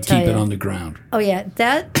 Oh, let me you tell keep you. it on the ground. Oh yeah,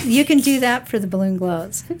 that you can do that for the balloon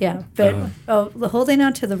glows. Yeah, but the holding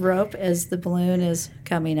onto the rope as the balloon is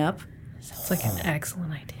coming up, It's like an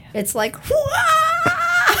excellent idea. it's like whoa!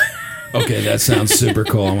 Okay, that sounds super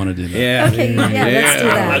cool. I want to do that. Yeah. Okay, yeah, let's do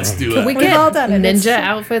that. Let's do Can we it. We've all get done it. ninja It's-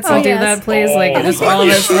 outfits Oh, and do yes. that, please? Like just all of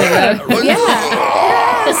us. Like, Yeah.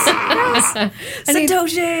 Yes.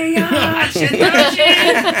 Satoshi.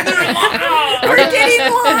 We're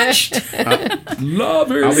getting launched. Love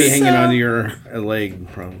her. I'll be hanging onto your leg,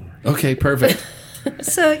 probably. Okay, perfect.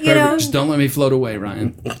 So Perfect. Just don't let me float away,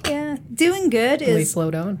 Ryan. yeah, doing good we is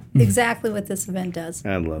slow down. exactly what this event does.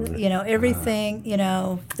 I love it. Everything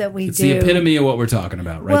that we It's do. the epitome of what we're talking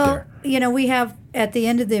about right Well, there. we have, at the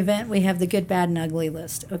end of the event, we have the good, bad, and ugly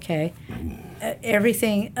list, okay?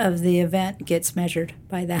 Everything of the event gets measured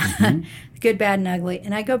by that. Good, bad, and ugly.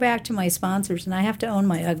 And I go back to my sponsors, and I have to own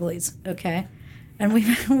my uglies, okay? And we've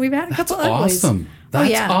had a couple uglies. Awesome.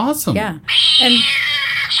 That's awesome. Yeah. And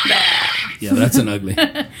Yeah, that's an ugly.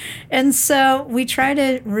 And so we try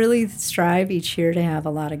to really strive each year to have a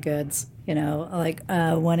lot of goods. Like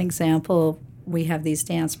one example, we have these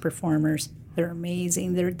dance performers. They're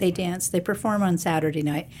amazing. They dance. They perform on Saturday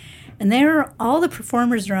night. And all the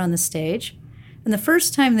performers are on the stage. And the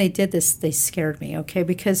first time they did this, they scared me, okay?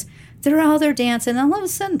 Because they're all there dancing. And all of a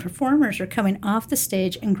sudden, performers are coming off the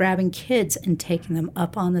stage and grabbing kids and taking them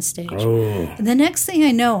up on the stage. Oh. And the next thing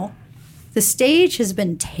I know, the stage has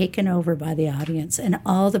been taken over by the audience, and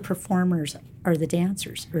all the performers are the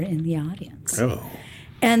dancers are in the audience. Oh.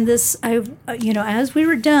 And as we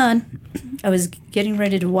were done, I was getting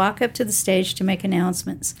ready to walk up to the stage to make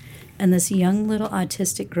announcements, and this young little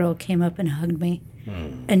autistic girl came up and hugged me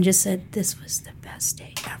and just said, "This was the best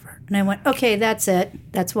day ever." And I went, "Okay, that's it.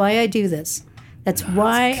 That's why I do this. That's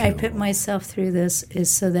why I put myself through this, is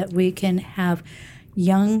so that we can have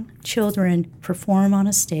young children perform on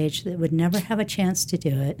a stage that would never have a chance to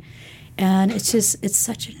do it." And it's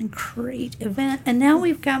such a great event. And now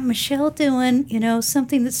we've got Michelle doing,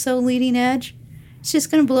 something that's so leading edge. It's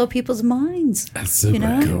just going to blow people's minds. That's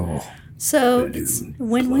super cool. So it's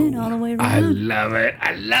win-win all the way around. I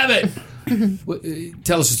love it.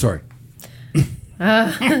 Tell us a story.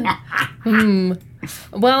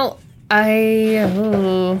 Well,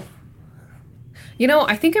 I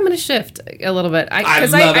think I'm going to shift a little bit. I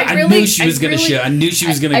love it. I knew she was going to shift. I knew she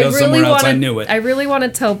was going to go somewhere else. I knew it. I really want to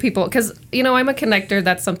tell people, because, I'm a connector.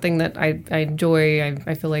 That's something that I enjoy.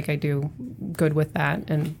 I feel like I do good with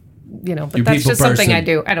that. And, but You're that's just person. Something I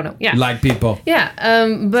do. I don't know. Yeah. You like people. Yeah.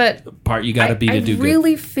 But part you got to be to do good. I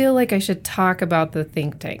really feel like I should talk about the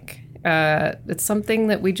think tank. It's something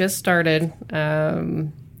that we just started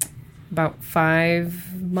about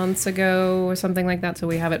 5 months ago or something like that. So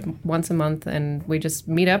we have it once a month, and we just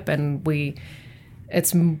meet up, and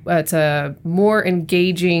it's a more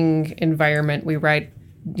engaging environment. We write,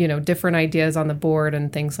 different ideas on the board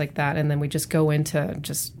and things like that. And then we just go into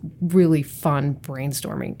just really fun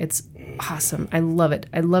brainstorming. It's awesome. I love it.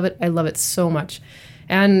 I love it so much.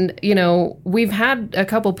 And, we've had a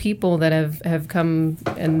couple people that have come,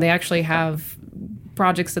 and they actually have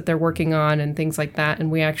projects that they're working on and things like that,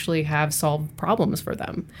 and we actually have solved problems for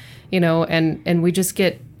them, and we just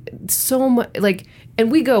get so much, and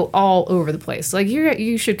we go all over the place.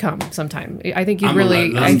 You should come sometime. I think you'd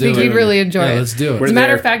really enjoy it. Let's do it. As a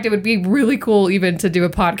matter of fact, it would be really cool even to do a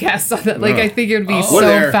podcast on that. I think it would be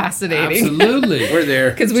so fascinating. Absolutely. We're there.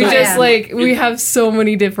 Because we we have so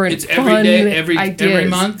many different It's every day, every ideas.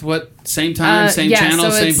 month. What, same time, same channel,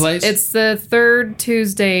 so same place? It's the third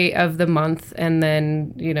Tuesday of the month, and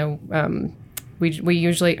then we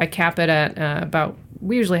usually, I cap it at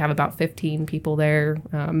we usually have about 15 people there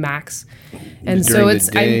max, and so it's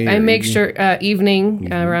I make sure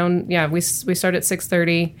evening around we start at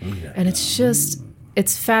 6:30, and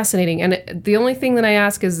it's fascinating. And the only thing that I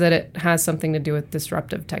ask is that it has something to do with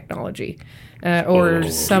disruptive technology. Or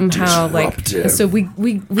somehow disruptive. So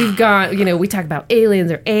we've got, we talk about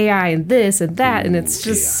aliens or AI and this and that, and it's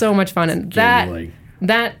just so much fun. And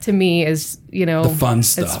that to me is, the fun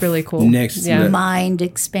stuff. It's really cool. Mind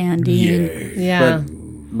expanding. Yeah.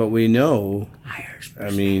 But we know,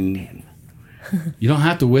 you don't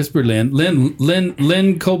have to whisper, Lynn.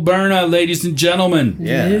 Lynn Colberna, ladies and gentlemen.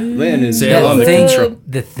 Yeah, Lynn is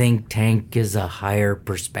the think tank is a higher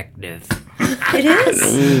perspective. It is.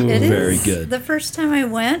 It is. Very good. The first time I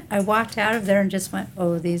went, I walked out of there and just went,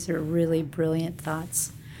 "Oh, these are really brilliant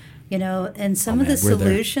thoughts." And some of the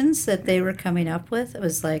solutions that they were coming up with, it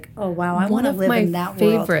was like, "Oh, wow, I want to live in that world."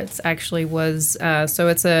 One of my favorites actually was so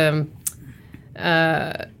it's a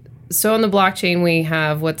so on the blockchain we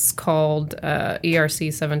have what's called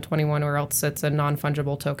ERC 721, or else it's a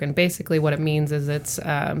non-fungible token. Basically, what it means is it's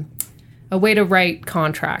a way to write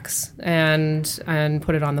contracts and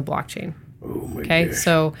put it on the blockchain. Oh my okay, gosh.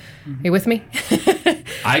 So are you with me?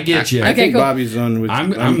 I get you. I think cool. Bobby's on with.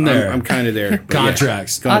 I'm there. I'm kind of there.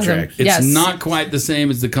 Contracts. Yeah. Contracts. Awesome. It's Yes. not quite the same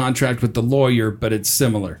as the contract with the lawyer, but it's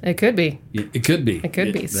similar. It could be. It could be. It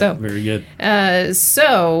could be. So very good.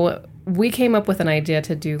 So we came up with an idea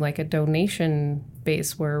to do a donation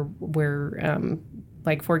base where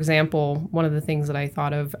for example, one of the things that I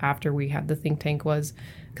thought of after we had the think tank was,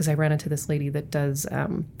 because I ran into this lady that does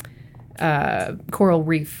coral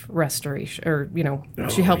reef restoration, or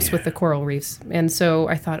she helps with the coral reefs. And so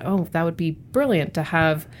I thought, that would be brilliant to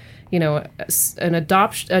have a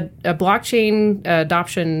blockchain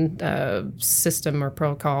adoption system or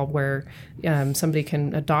protocol where somebody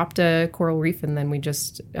can adopt a coral reef, and then we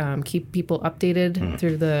just keep people updated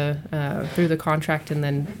through the contract, and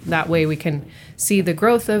then that way we can see the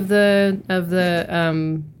growth of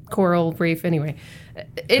the coral reef. Anyway,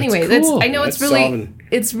 That's cool. I know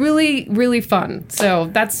it's really really fun. So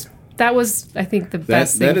that was, I think, the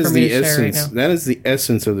best thing for me to share right now. That is the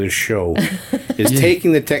essence of this show, is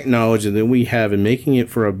taking the technology that we have and making it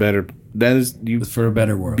for a better. That is for a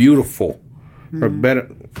better world. Beautiful, for better.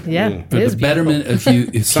 Yeah, for the betterment of Sign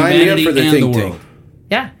me up humanity for the and think the tank. world.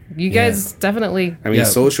 Yeah, you guys definitely. I mean,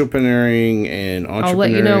 socialpreneuring and entrepreneuring. I'll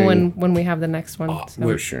let you know when we have the next one.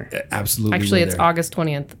 For sure. Absolutely. Actually, it's August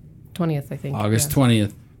 20th, I think. August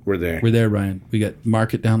 20th. We're there. We're there, Ryan. We got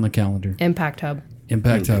mark it down the calendar. Impact Hub.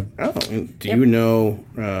 Oh, do you know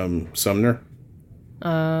Sumner?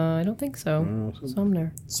 I don't think so.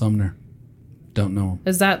 Sumner. Don't know.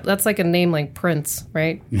 Is that's like a name like Prince,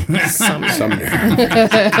 right? Sumner.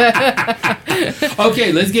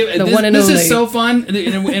 Okay, let's give the this. One and This only. is so fun,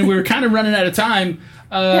 and we're kind of running out of time.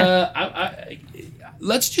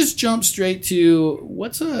 Let's just jump straight to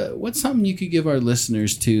what's something you could give our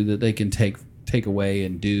listeners to that they can take away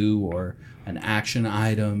and do, or an action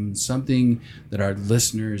item, something that our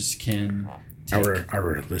listeners can take.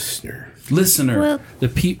 Our listener, Well,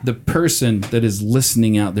 the person that is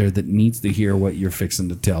listening out there that needs to hear what you're fixing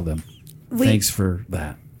to tell them. Thanks for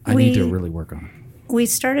that. I need to really work on it. we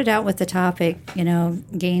started out with the topic,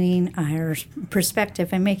 gaining a higher perspective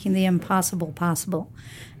and making the impossible possible.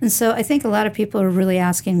 And so I think a lot of people are really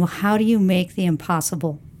asking, well, how do you make the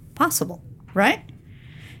impossible possible, right?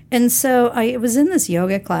 And so I was in this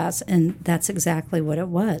yoga class, and that's exactly what it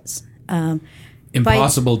was.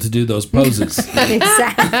 Impossible to do those poses.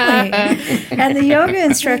 Exactly. And the yoga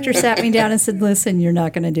instructor sat me down and said, listen, you're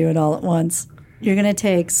not going to do it all at once. You're going to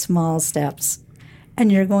take small steps,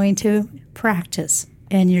 and you're going to practice,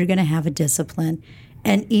 and you're going to have a discipline.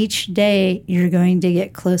 And each day you're going to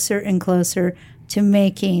get closer and closer to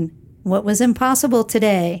making what was impossible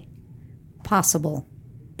today possible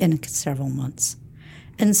in several months.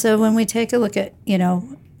 And so when we take a look at,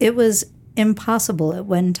 it was impossible at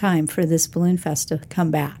one time for this Balloon Fest to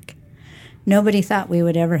come back. Nobody thought we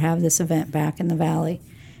would ever have this event back in the Valley.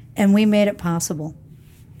 And we made it possible.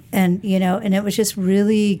 And, and it was just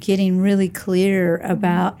really getting really clear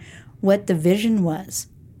about what the vision was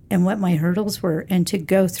and what my hurdles were, and to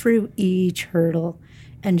go through each hurdle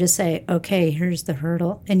and just say, okay, here's the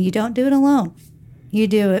hurdle. And you don't do it alone. You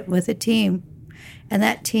do it with a team. And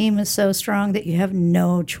that team is so strong that you have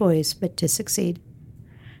no choice but to succeed.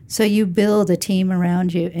 So you build a team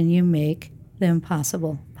around you, and you make the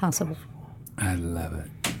impossible possible. I love it.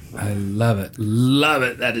 I love it. Love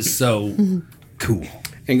it. That is so cool.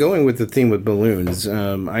 And going with the theme with balloons,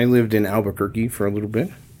 I lived in Albuquerque for a little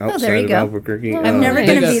bit. Outside there you of go. Albuquerque. I'm never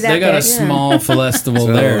going to be that They got a big. small festival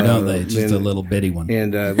So, there, don't they? Just a then- little bitty one.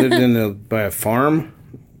 And lived by a farm,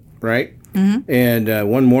 right? Mm-hmm. And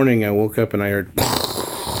one morning I woke up and I heard,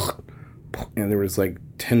 and there was like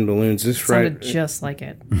 10 balloons. Just Sounded right. just like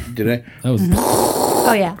it. Did I? That was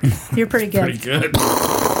Oh, yeah. You're pretty good. pretty good.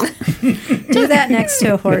 Do that next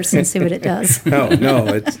to a horse and see what it does. Oh, no.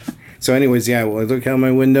 It's so anyways, yeah, well, I look out my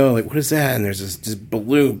window, like, what is that? And there's this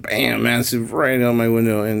balloon, bam, massive, right out my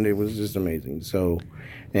window, and it was just amazing. So,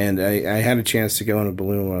 and I had a chance to go on a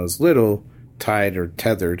balloon when I was little, tied or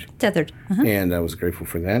tethered, Tethered. and I was grateful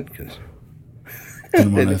for that, because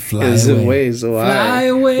Didn't want to fly it's away. way so Fly high.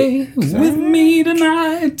 away with me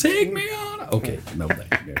tonight. Take me on. Okay, no,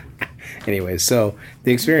 thank you. Anyway, so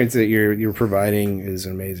the experience that you're providing is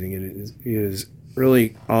amazing. It is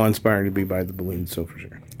really awe-inspiring to be by the balloon, so for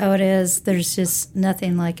sure. Oh, it is. There's just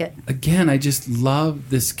nothing like it. Again, I just love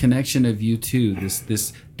this connection of you two,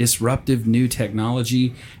 this disruptive new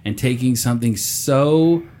technology, and taking something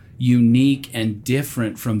so unique and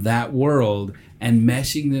different from that world and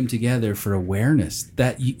meshing them together for awareness.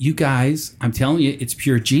 That you guys, I'm telling you, it's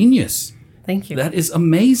pure genius. Thank you. That is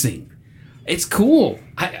amazing. It's cool.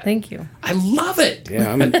 Thank you. I love it.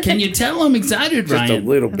 Yeah, I'm Can you tell I'm excited, just Ryan? a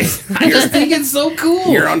little bit. I just think it's so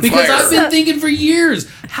cool. You're on because fire. I've been thinking for years,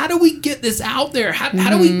 how do we get this out there? How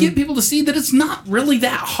do we get people to see that it's not really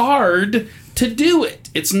that hard to do it?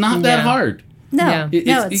 It's not that Yeah. hard. No,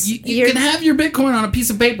 Yeah. You can have your Bitcoin on a piece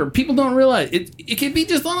of paper. People don't realize it. It can be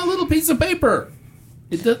just on a little piece of paper.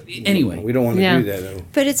 It does, anyway. We don't want to Yeah. do that, though.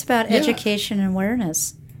 but it's about education and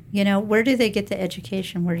awareness. Where do they get the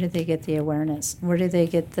education? Where do they get the awareness? Where do they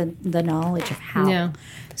get the knowledge of how? Yeah.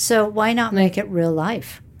 So why not make it real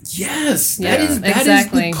life? Yes, Yeah, that is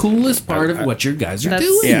exactly. the coolest part of what your guys are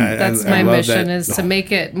doing. Yeah, That's I my love mission that. is to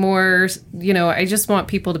make it more, I just want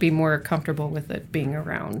people to be more comfortable with it being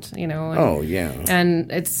around, and, Oh, yeah.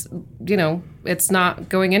 and it's, it's not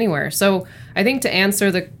going anywhere. So I think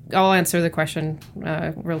I'll answer the question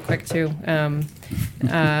real quick too. So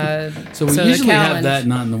we the usually have challenge- that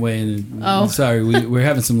not in the way. And, Oh. sorry, we're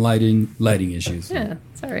having some lighting issues. Yeah,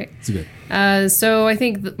 it's all right. It's good. So I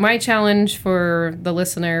think my challenge for the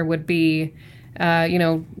listener would be, have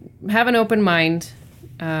an open mind.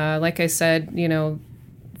 Like I said,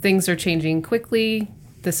 things are changing quickly.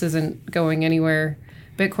 This isn't going anywhere.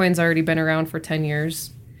 Bitcoin's already been around for 10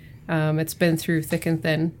 years. It's been through thick and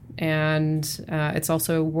thin, and it's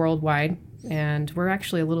also worldwide. And we're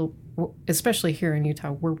actually especially here in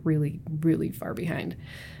Utah, we're really, really far behind.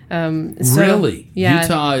 Really? Yeah,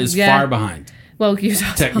 Utah is yeah. far behind. Well,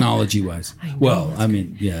 Utah technology-wise. Well, I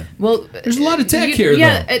mean, yeah. Well, There's a lot of tech here,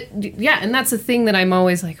 yeah, though. Yeah, and that's the thing that I'm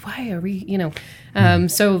always like, why are we,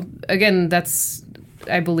 So again,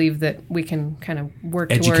 I believe that we can kind of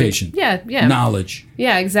work Education. toward yeah, Knowledge.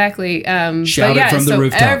 yeah, exactly. Shout it from the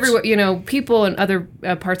rooftops. Everyone, people in other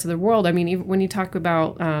parts of the world. I mean, even when you talk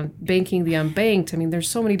about banking the unbanked, I mean, there's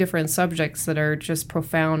so many different subjects that are just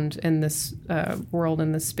profound in this world,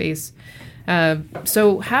 in this space.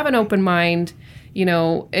 So have an open mind.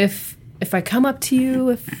 If I come up to you,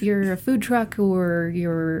 if you're a food truck or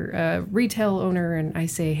you're a retail owner, and I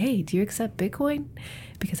say, "Hey, do you accept Bitcoin?"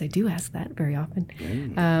 Because I do ask that very often.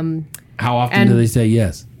 How often do they say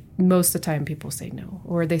yes? Most of the time, people say no,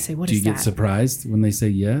 or they say, "What Do is you that?" get surprised when they say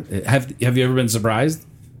yeah? Have you ever been surprised?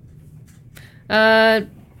 I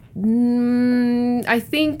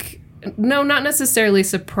think no, not necessarily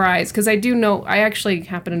surprised, because I do know. I actually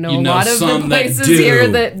happen to know a lot of the some that places do. here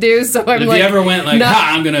that do. So I'm If like, you ever went like,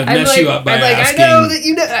 "Ha, I'm gonna mess you up by asking," I know that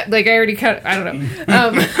you know. Like I already cut. I don't know.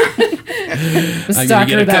 I'm gonna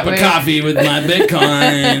get a cup of coffee with my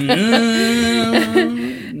Bitcoin.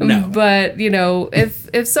 No. But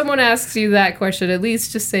if someone asks you that question, at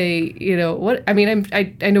least just say, what. I mean,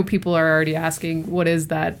 I know people are already asking, what is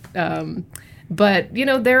that? But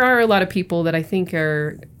there are a lot of people that I think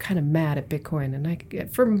are kind of mad at Bitcoin, and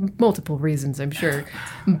for multiple reasons, I'm sure.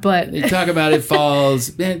 But They talk about it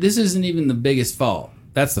falls. Man, this isn't even the biggest fall.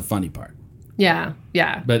 That's the funny part. yeah. But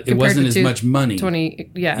it Compared wasn't to as much money.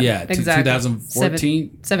 20. Yeah. Yeah, Exactly.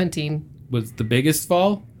 2014 17. was the biggest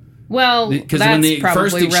fall. Well, Because that's when they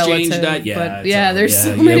probably first exchanged relative, that, but there's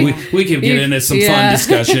so yeah, many. we can get into some fun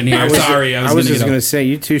discussion here. Sorry, I was just going to say,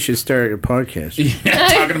 you two should start your podcast.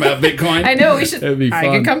 talking about Bitcoin. I know we should. That'd be I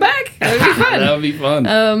fun. could come back. That would be fun. That would be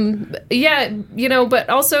fun. Yeah, but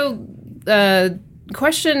also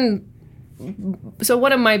question. So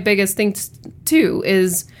one of my biggest things too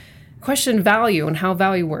is question value and how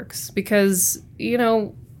value works, because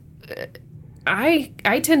I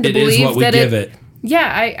tend to It believe is what we that give it.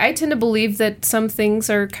 Yeah, I tend to believe that some things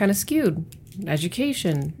are kind of skewed.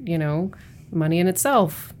 Education, money in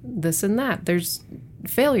itself, this and that. There's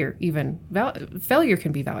failure even. Failure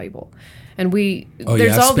can be valuable. And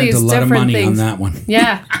there's I've all spent these a lot of different money things. on that one.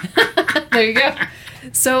 Yeah. There you go.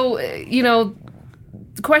 So, the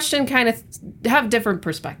question kind of have different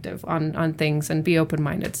perspective on things and be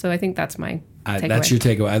open-minded. So I think that's my takeaway. That's your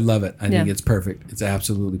takeaway. I love it. I think Yeah. it's perfect. It's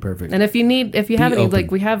absolutely perfect. And if you have any, open.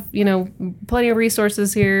 we have, plenty of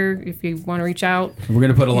resources here if you want to reach out. We're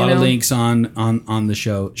going to put a lot of know. links on the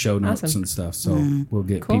show notes Awesome. and stuff. So we'll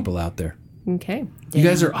get people out there. Okay. You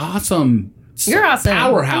guys are awesome. You're awesome.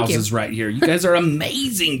 Thank Powerhouses you. right here. You guys are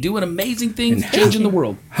amazing, doing amazing things, changing the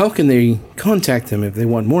world. How can they contact them if they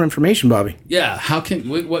want more information, Bobby? Yeah. How can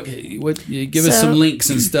what give us So- some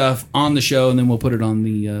links and stuff on the show, and then we'll put it on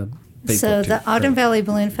the Facebook. So too. the Ogden Valley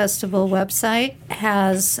Balloon Festival website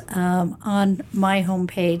has on my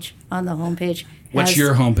homepage, on the homepage. What's has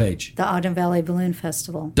your homepage? The Ogden Valley Balloon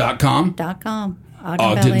Festival. .com? .com.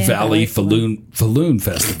 Ogden Valley Falloon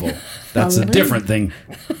Festival. That's a different thing.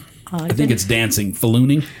 I think it's dancing.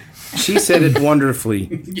 Fallooning. She said it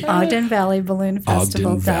wonderfully. Ogden Valley Balloon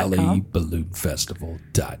Festival. Ogden Valley Balloon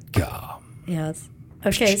Festival.com. Yes.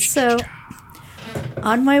 Okay, so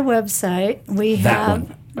on my website, we That have.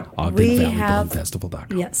 one. Ogden we Valley have- Balloon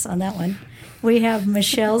Festival.com. Yes, on that one. We have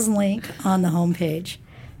Michelle's link on the homepage.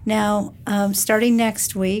 Now, starting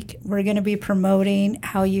next week, we're going to be promoting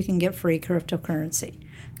how you can get free cryptocurrency.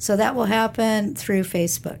 So that will happen through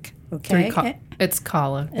Facebook. Okay. It's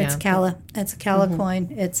Kala. It's yeah. Kala. It's a Kala coin.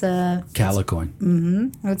 It's a.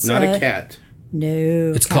 Calicoin. It's Not a cat.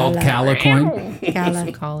 No. It's called Cala coin.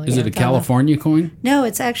 Cala. Call Is it a California coin? No,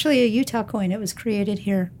 it's actually a Utah coin. It was created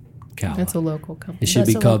here. Cala. It's a local company. It should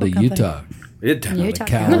That's be a called a local company. Utah. Utah.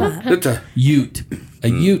 Cala. Cala. Ute. A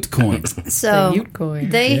Ute coin. So Ute coin.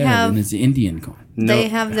 they Yeah, and have it's the Indian coin. they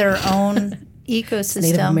have their own Native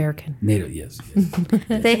ecosystem. American. Native, yes.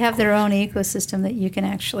 They have their own ecosystem that you can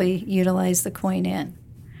actually utilize the coin in.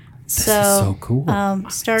 This is so cool.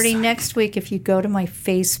 Starting next week, if you go to my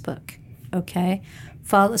Facebook, okay,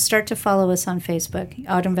 start to follow us on Facebook,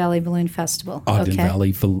 Ogden Valley Balloon Festival. Ogden okay?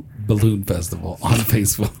 Valley Balloon Festival on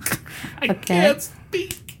Facebook. Okay.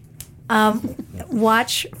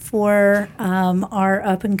 Watch for our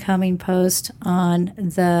up and coming post on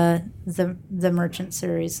the merchant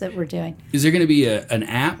series that we're doing. Is there going to be an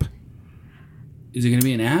app? Is it going to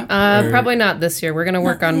be an app? Or- Probably not this year. We're going to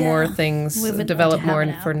work on yeah. more things, We would love develop to have more an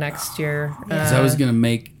app. for next year. 'Cause I was going to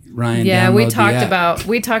make Ryan. Yeah, download we the talked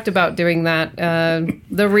app. about doing that.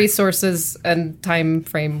 The resources and time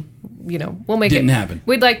frame, we'll make Didn't it happen.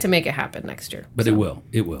 We'd like to make it happen next year. But it will.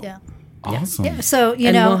 It will. Yeah. Awesome. Yeah. So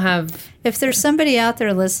And we'll have if there's somebody out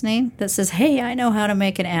there listening that says, "Hey, I know how to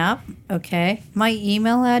make an app," okay, my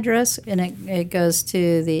email address and it goes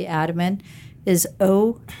to the admin is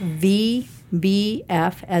OVBF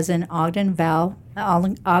as in Ogden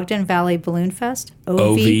Valley Balloon Fest.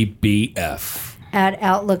 OVBF at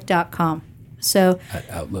outlook.com. So at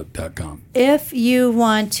outlook.com. if you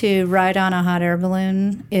want to ride on a hot air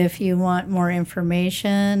balloon, if you want more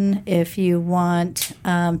information, if you want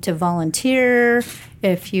to volunteer,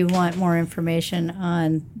 if you want more information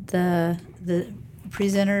on the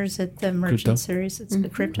presenters at the Merchant Crypto. Series, it's the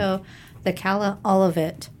crypto, the Cala, all of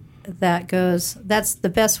it, that's the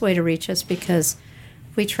best way to reach us because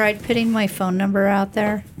we tried putting my phone number out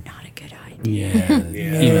there. Not a good idea.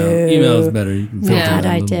 Yeah. Email is better. You can filter Yeah. it Bad a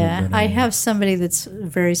little bit idea. better. I have somebody that's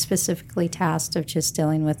very specifically tasked of just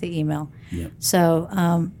dealing with the email. Yep. So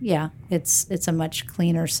it's a much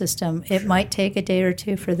cleaner system. It might take a day or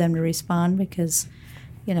two for them to respond because,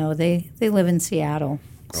 they live in Seattle.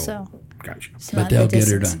 So Gotcha. it's But not they'll the get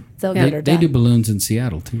her distance. done. They'll get her They done. do balloons in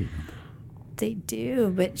Seattle too. They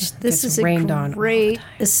do, but this Gets is a rained on all the great time.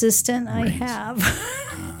 assistant I have.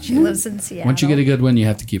 She lives in Seattle. Once you get a good one, you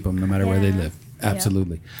have to keep them no matter where they Yeah. live.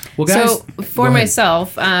 Absolutely. Well, guys, so go for ahead.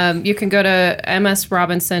 myself, you can go to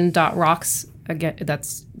msrobinson.rocks. Again,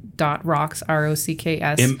 that's .rocks,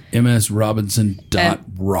 ROCKS.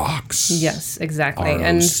 msrobinson.rocks. Yes, exactly.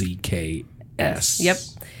 And ROCKS. yep.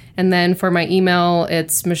 And then for my email,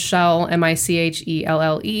 it's Michelle,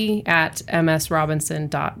 MICHELLE at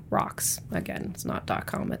msrobinson.rocks. Again, it's not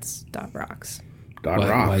 .com, it's .rocks.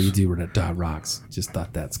 Why you do it at .rocks? Just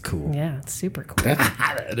thought that's cool. Yeah, it's super cool. That's, I mean,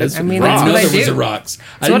 I that's didn't know what I there was do. a rocks.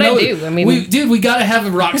 That's what I didn't know do. I mean- we gotta have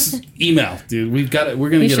a rocks email, dude. We're gonna We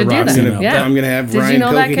get a should do rocks that. email. Yeah. I'm gonna have Did you Ryan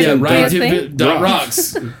know that Pilkington. could be Ryan a thing?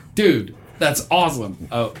 Ryan.rocks. Dude, that's awesome.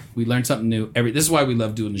 Oh, we learned something new. This is why we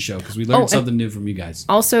love doing the show because we learned and- something new from you guys.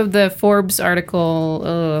 Also, the Forbes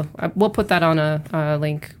article, we'll put that on a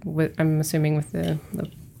link, I'm assuming, with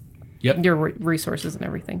Yep, your resources and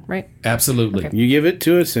everything, right? absolutely. You give it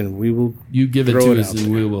to us, and we will. You give it Throw to it us, out and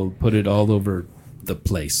there. we will put it all over the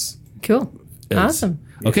place. Cool. Awesome.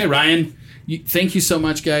 Okay, Ryan. Thank you so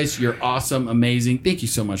much, guys. You're awesome, amazing. Thank you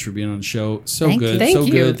so much for being on the show. So Thank good, you. Thank so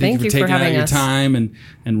you. good. Thank you you for for taking out having your us. time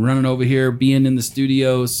and running over here, being in the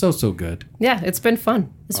studio. So good. Yeah, it's been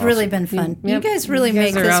fun. It's really been fun. You Yep. guys really You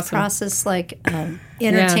guys make are this awesome. process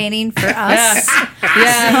entertaining for us.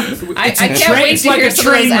 Yeah. I can't wait it's to like hear a some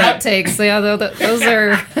of those train wreck. outtakes. Yeah, those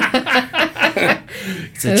are.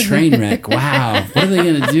 It's a train wreck. Wow. What are they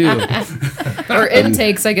going to do? Or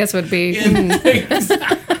intakes, I guess, would be.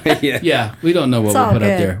 Yeah, we don't know what It's we'll all put up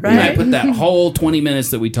good, there. We right? might put that whole 20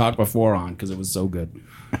 minutes that we talked before on because it was so good.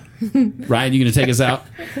 Ryan, you going to take us out?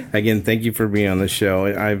 Again, thank you for being on the show.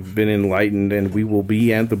 I've been enlightened, and we will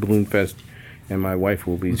be at the Balloon Fest, and my wife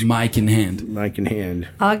will be Mic in hand. mic in hand.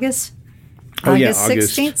 August August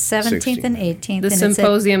 16th, 17th, and 18th. The and it's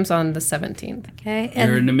symposium's on the 17th. okay.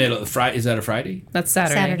 You're in And the middle. Is that a Friday? That's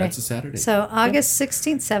Saturday. Saturday. That's a Saturday. So August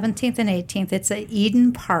 16th, 17th, and 18th, it's at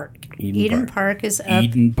Eden Park. Eden Park is up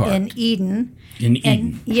Eden Park. in Eden. In Eden.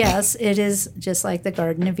 And yes, it is just like the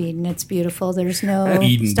Garden of Eden. It's beautiful. There's no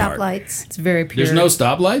Eden Park. stoplights, It's very pure. There's no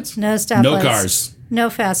stoplights? no stoplights, No cars. no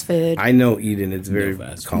fast food, I know Eden. It's very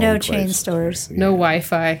fast. calm no place. chain stores. No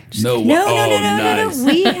Wi-Fi. No. No, oh, no, no, no, nice. no,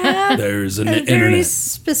 no. We have There's an a very internet.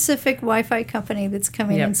 specific Wi-Fi company that's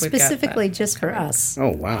coming Yep, in we've got specifically just for us. Oh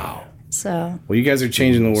wow! So Well, you guys are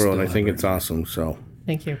changing the world. Still I think have it's awesome. So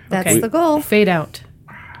Thank you. that's Okay. the goal. Fade out.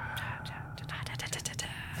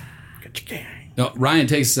 Hashtag. No, Ryan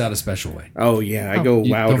takes us out a special way. Oh yeah, I go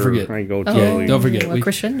louder. Don't forget. I go Oh, totally. Don't forget. a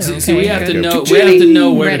crescendo. See, we Okay, have to good. know. We have to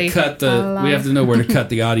know where Ready. to cut the. We have to know where to cut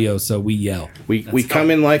the audio, so we yell. We come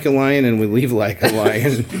in like a lion and we leave like a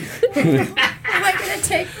lion. Am I going to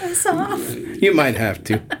take this off? You might have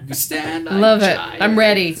to. Stand. Love it. I'm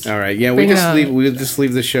ready. All right. Yeah, Bring it on. we'll just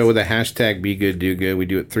leave the show with a hashtag Be Good Do Good. We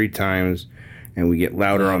do it 3 times, and we get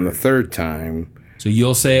louder on the 3rd time. So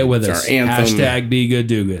you'll say it with It's us. our anthem. Hashtag Be Good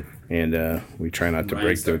Do Good. And we try not to Ryan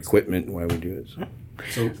break the starts. equipment while we do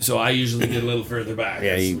it. So I usually get a little further back.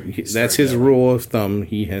 Yeah, that's his rule of thumb.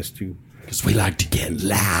 He has to. Because we like to get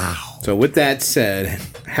loud. So with that said,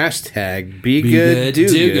 hashtag Be Be Good Do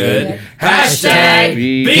Good. Hashtag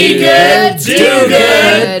Be Good Do Good.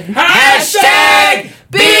 Good. Hashtag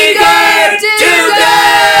Be Good Do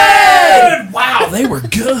Good. Wow, they were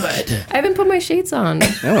good. I haven't put my shades on.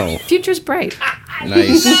 Oh, Future's bright.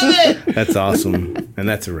 nice. That's awesome. And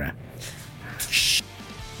that's a wrap.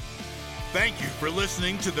 Thank you for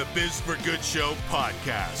listening to the Biz for Good Show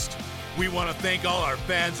podcast. We want to thank all our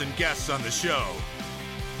fans and guests on the show.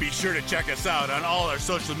 Be sure to check us out on all our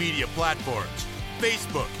social media platforms,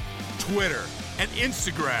 Facebook, Twitter, and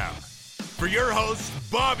Instagram. For your hosts,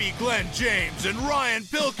 Bobby Glenn James and Ryan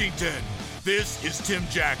Pilkington, this is Tim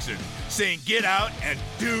Jackson saying get out and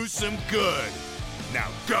do some good. Now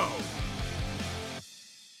go.